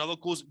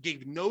evangelicals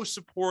gave no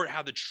support,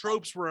 how the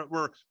tropes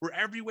were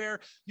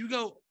everywhere, you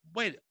go,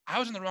 wait, I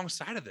was on the wrong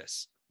side of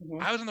this.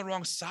 I was on the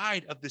wrong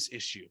side of this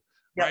issue.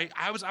 Right.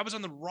 I was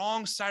on the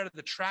wrong side of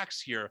the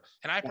tracks here.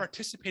 And I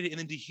participated in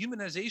the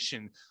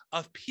dehumanization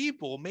of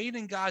people made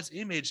in God's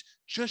image,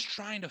 just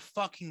trying to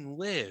fucking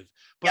live.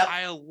 But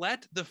I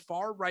let the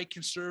far right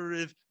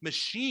conservative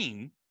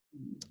machine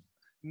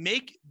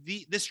make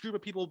this group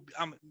of people,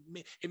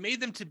 it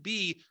made them to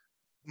be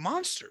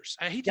monsters.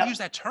 I hate to use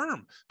that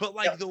term, but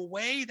like the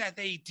way that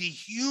they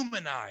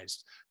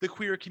dehumanized the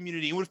queer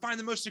community and would find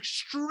the most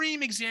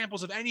extreme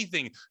examples of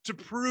anything to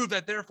prove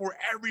that therefore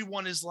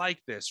everyone is like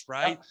this,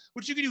 right?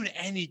 Which you can do in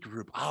any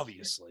group,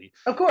 obviously.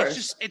 Of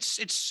course.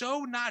 It's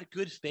so not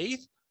good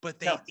faith, but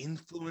they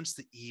influence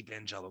the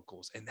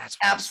evangelicals, and that's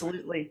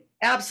absolutely.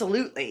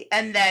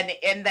 And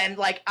then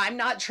like, I'm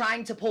not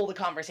trying to pull the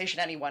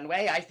conversation any one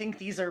way. I think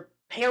these are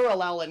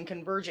parallel and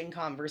converging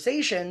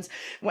conversations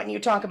when you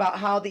talk about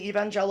how the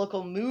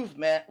evangelical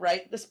movement,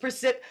 right?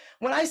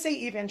 When I say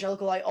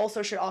evangelical, I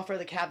also should offer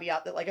the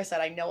caveat that, like I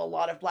said, I know a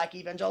lot of Black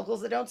evangelicals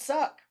that don't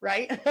suck,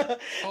 right?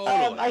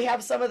 Totally. I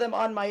have some of them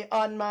on my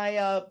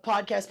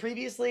podcast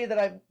previously that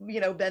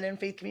I've been in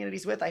faith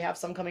communities with. I have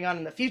some coming on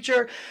in the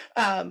future,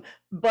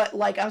 but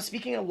like, I'm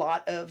speaking a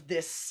lot of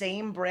this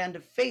same brand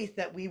of faith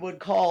that we would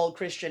call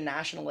Christian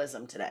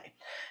nationalism today.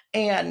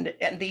 And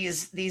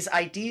these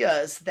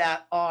ideas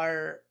that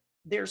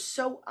they're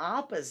so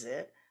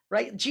opposite,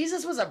 right?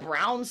 Jesus was a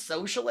brown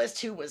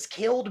socialist who was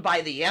killed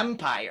by the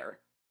empire.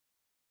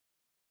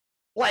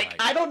 Like,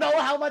 I don't know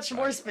how much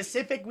more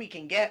specific we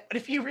can get, but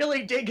if you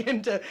really dig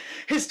into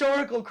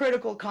historical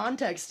critical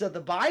context of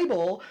the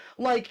Bible,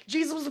 like,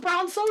 Jesus was a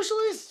brown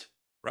socialist.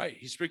 Right.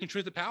 He's speaking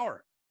truth to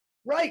power.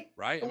 Right.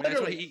 Right. I mean,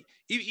 that's why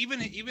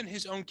even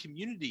his own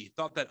community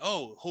thought that,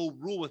 he'll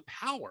rule with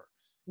power.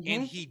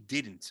 And he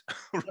didn't,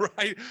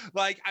 right?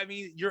 Like, I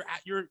mean,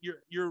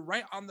 you're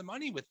right on the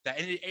money with that.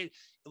 And it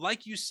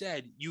like you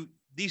said,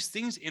 these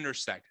things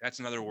intersect. That's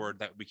another word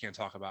that we can't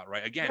talk about,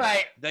 right? Again,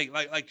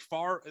 like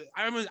far,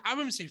 I'm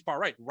going to say far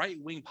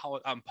right-wing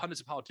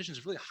pundits and politicians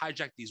have really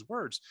hijacked these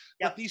words,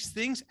 but these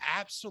things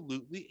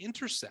absolutely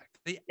intersect.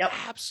 They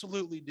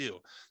absolutely do.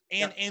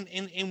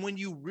 And when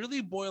you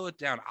really boil it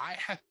down, I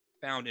have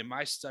found in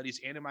my studies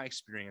and in my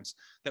experience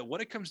that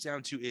what it comes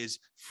down to is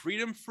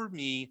freedom for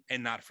me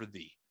and not for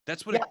thee.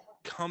 That's what it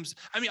comes.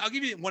 I mean, I'll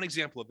give you one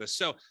example of this.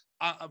 So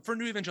for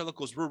new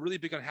evangelicals, we're really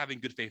big on having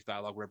good faith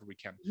dialogue wherever we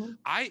can.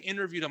 I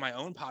interviewed on my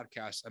own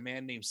podcast a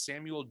man named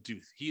Samuel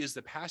Duth. He is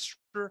the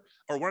pastor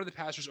or one of the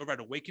pastors over at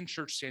Awaken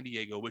Church San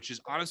Diego, which is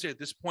honestly at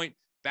this point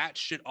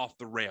batshit off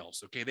the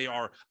rails. Okay, they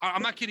are.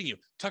 I'm not kidding you.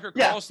 Tucker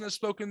Carlson has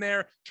spoken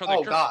there.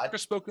 Charlie Kirk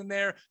has spoken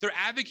there. They're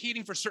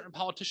advocating for certain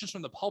politicians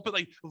from the pulpit,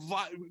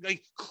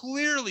 like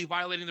clearly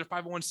violating their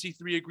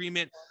 501c3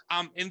 agreement.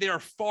 And they are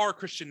far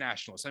Christian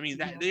nationalists. I mean,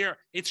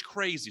 it's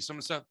crazy. Some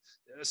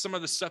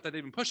of the stuff that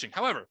they've been pushing.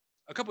 However,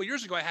 a couple of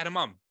years ago, I had him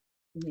on,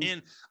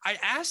 and I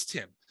asked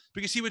him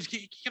because he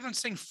kept on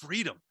saying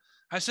freedom.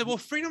 I said, well,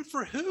 freedom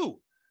for who?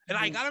 And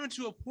I got him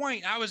into a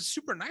point, I was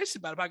super nice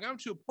about it, but I got him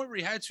to a point where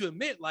he had to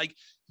admit, like,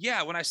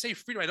 when I say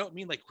freedom, I don't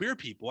mean like queer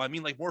people. I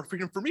mean like more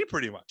freedom for me,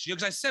 pretty much.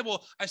 Because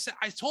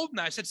I told him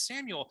that, I said,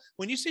 Samuel,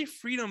 when you say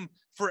freedom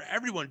for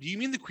everyone, do you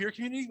mean the queer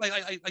community?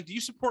 Like, do you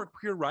support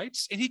queer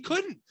rights? And he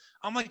couldn't.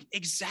 I'm like,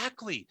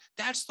 exactly.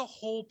 That's the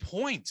whole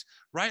point,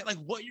 right? Like,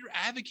 what you're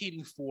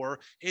advocating for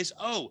is,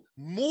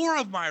 more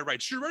of my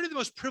rights. You're already the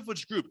most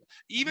privileged group.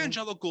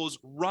 Evangelicals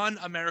run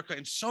America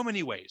in so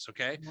many ways.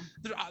 Okay,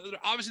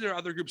 obviously there are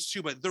other groups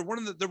too, but they're one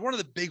of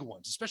the big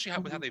ones, especially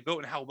with how they vote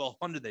and how well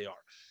funded they are.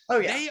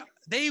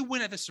 They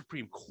win at the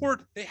Supreme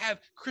Court.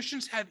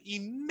 Christians have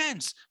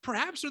immense,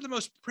 perhaps they're the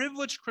most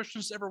privileged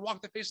Christians to ever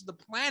walk the face of the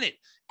planet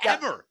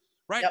ever,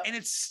 right? And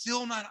it's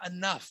still not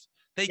enough.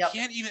 They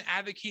can't even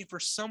advocate for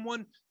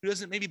someone who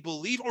doesn't maybe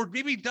believe, or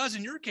maybe does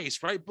in your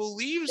case, right?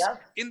 Believes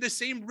in the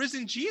same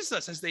risen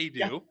Jesus as they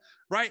do,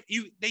 right?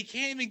 They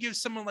can't even give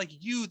someone like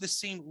you the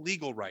same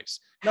legal rights.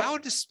 How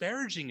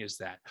disparaging is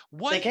that?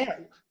 What? They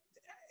can't.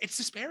 It's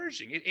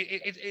disparaging.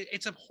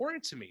 It's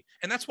abhorrent to me,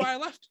 and that's why I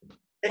left.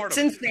 It's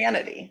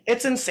insanity.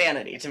 It's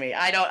insanity to me.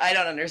 I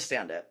don't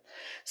understand it.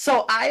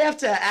 So I have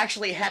to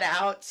actually head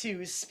out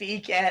to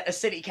speak at a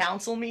city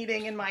council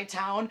meeting in my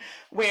town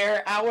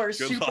where our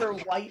super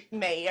white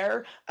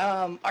mayor,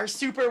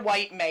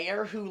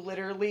 who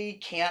literally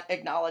can't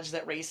acknowledge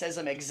that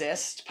racism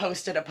exists,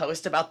 posted a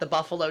post about the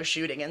Buffalo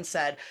shooting and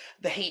said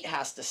the hate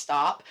has to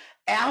stop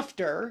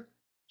after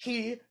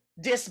he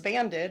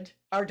disbanded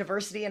our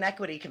diversity and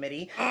equity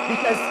committee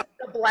because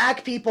the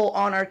black people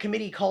on our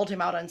committee called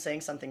him out on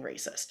saying something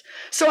racist.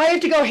 So I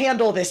have to go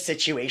handle this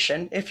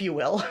situation, if you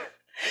will.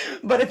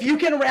 But if you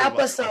can wrap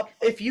us up,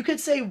 if you could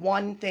say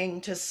one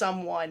thing to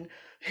someone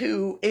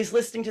who is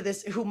listening to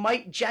this, who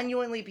might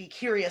genuinely be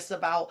curious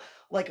about,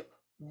 like,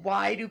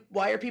 why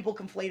are people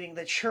conflating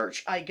the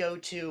church I go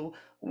to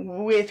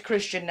with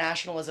Christian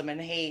nationalism and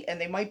hate,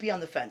 and they might be on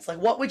the fence, like,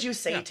 what would you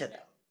say to them?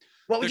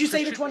 What would you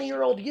say to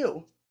 20-year-old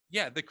you?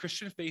 Yeah, the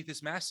Christian faith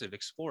is massive.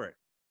 Explore it.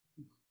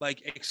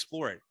 Like,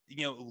 explore it.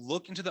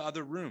 Look into the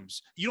other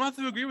rooms. You don't have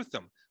to agree with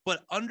them,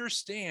 but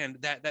understand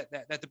that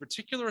the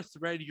particular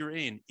thread you're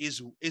in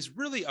is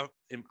really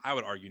I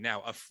would argue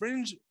now, a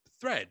fringe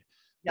thread,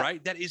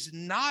 right? That is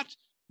not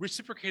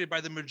reciprocated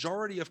by the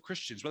majority of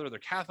Christians, whether they're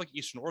Catholic,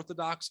 Eastern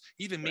Orthodox,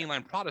 even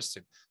mainline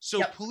Protestant.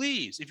 So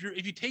please, if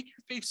you take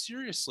your faith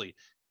seriously,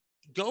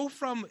 go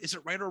from is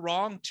it right or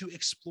wrong to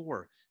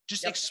explore.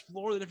 Just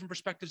explore the different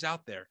perspectives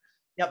out there.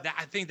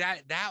 I think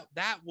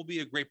that will be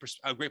a great place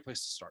to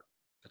start.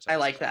 I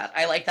like that.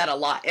 I like that a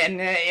lot. And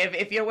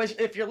if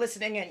you're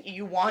listening and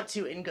you want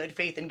to, in good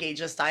faith, engage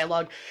this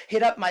dialogue,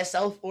 hit up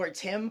myself or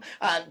Tim.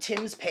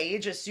 Tim's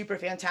page is super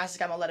fantastic.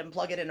 I'm gonna let him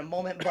plug it in a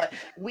moment, but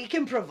we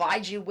can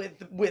provide you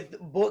with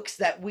books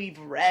that we've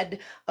read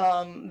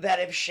that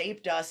have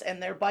shaped us,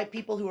 and they're by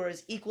people who are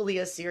equally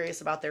as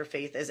serious about their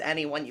faith as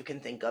anyone you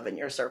can think of in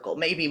your circle,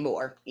 maybe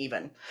more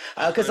even.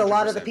 Because a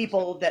lot of the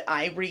people that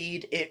I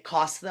read, it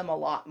costs them a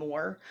lot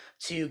more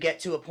to get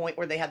to a point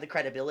where they have the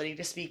credibility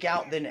to speak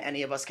out than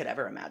any of us could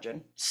ever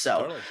imagine.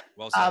 So, totally.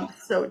 Well said.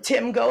 So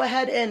Tim, go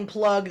ahead and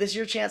plug. This is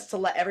your chance to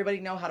let everybody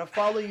know how to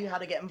follow you, how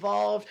to get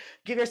involved.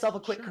 Give yourself a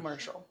quick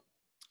commercial.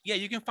 Yeah,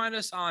 you can find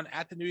us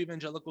at the New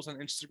Evangelicals on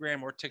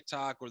Instagram or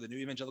TikTok, or the New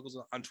Evangelicals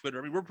on Twitter.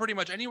 I mean, we're pretty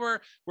much anywhere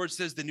where it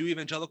says the New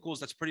Evangelicals.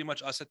 That's pretty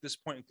much us at this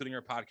point, including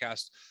our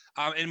podcast.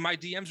 And my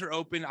DMs are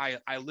open.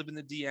 I live in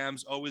the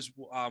DMs. Always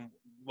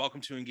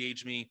welcome to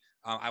engage me.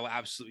 I will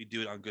absolutely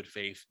do it on good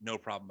faith. No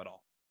problem at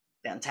all.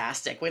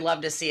 Fantastic. We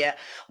love to see it.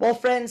 Well,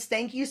 friends,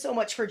 thank you so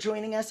much for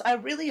joining us. I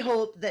really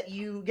hope that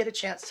you get a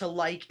chance to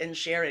like and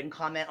share and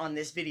comment on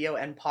this video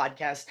and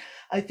podcast.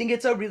 I think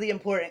it's a really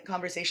important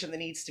conversation that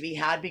needs to be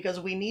had, because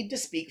we need to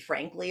speak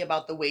frankly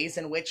about the ways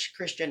in which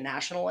Christian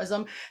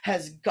nationalism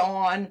has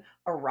gone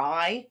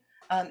awry.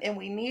 And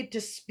we need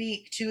to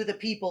speak to the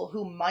people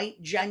who might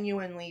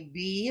genuinely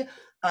be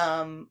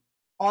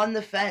on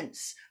the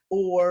fence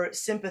or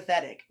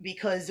sympathetic,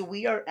 because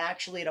we are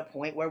actually at a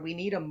point where we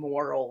need a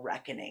moral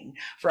reckoning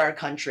for our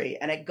country,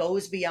 and it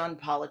goes beyond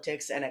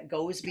politics and it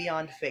goes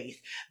beyond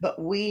faith,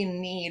 but we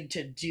need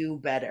to do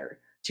better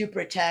to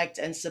protect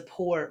and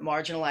support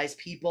marginalized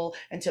people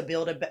and to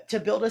build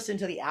us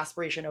into the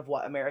aspiration of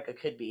what America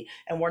could be.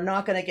 And we're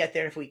not going to get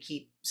there if we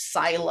keep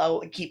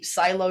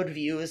siloed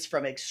views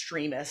from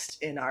extremists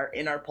in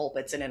our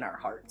pulpits and in our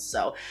hearts.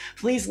 So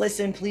please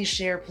listen, please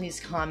share, please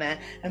comment,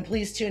 and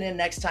please tune in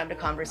next time to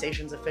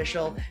Conversations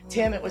Official.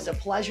 Tim, it was a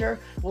pleasure.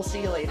 We'll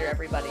see you later,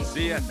 everybody.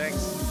 See ya.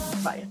 Thanks.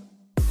 Bye.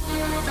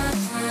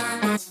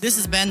 This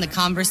has been the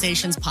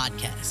Conversations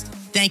Podcast.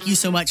 Thank you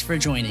so much for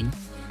joining.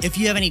 If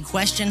you have any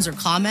questions or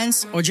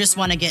comments, or just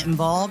want to get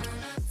involved,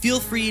 feel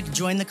free to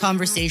join the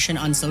conversation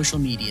on social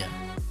media.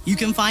 You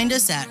can find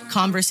us at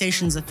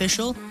Conversations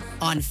Official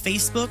on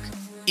Facebook,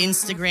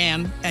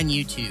 Instagram, and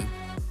YouTube.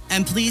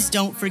 And please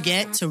don't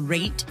forget to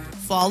rate,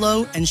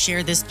 follow, and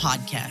share this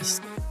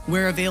podcast.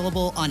 We're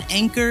available on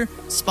Anchor,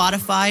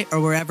 Spotify, or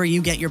wherever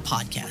you get your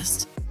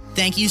podcasts.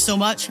 Thank you so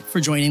much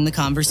for joining the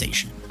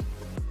conversation.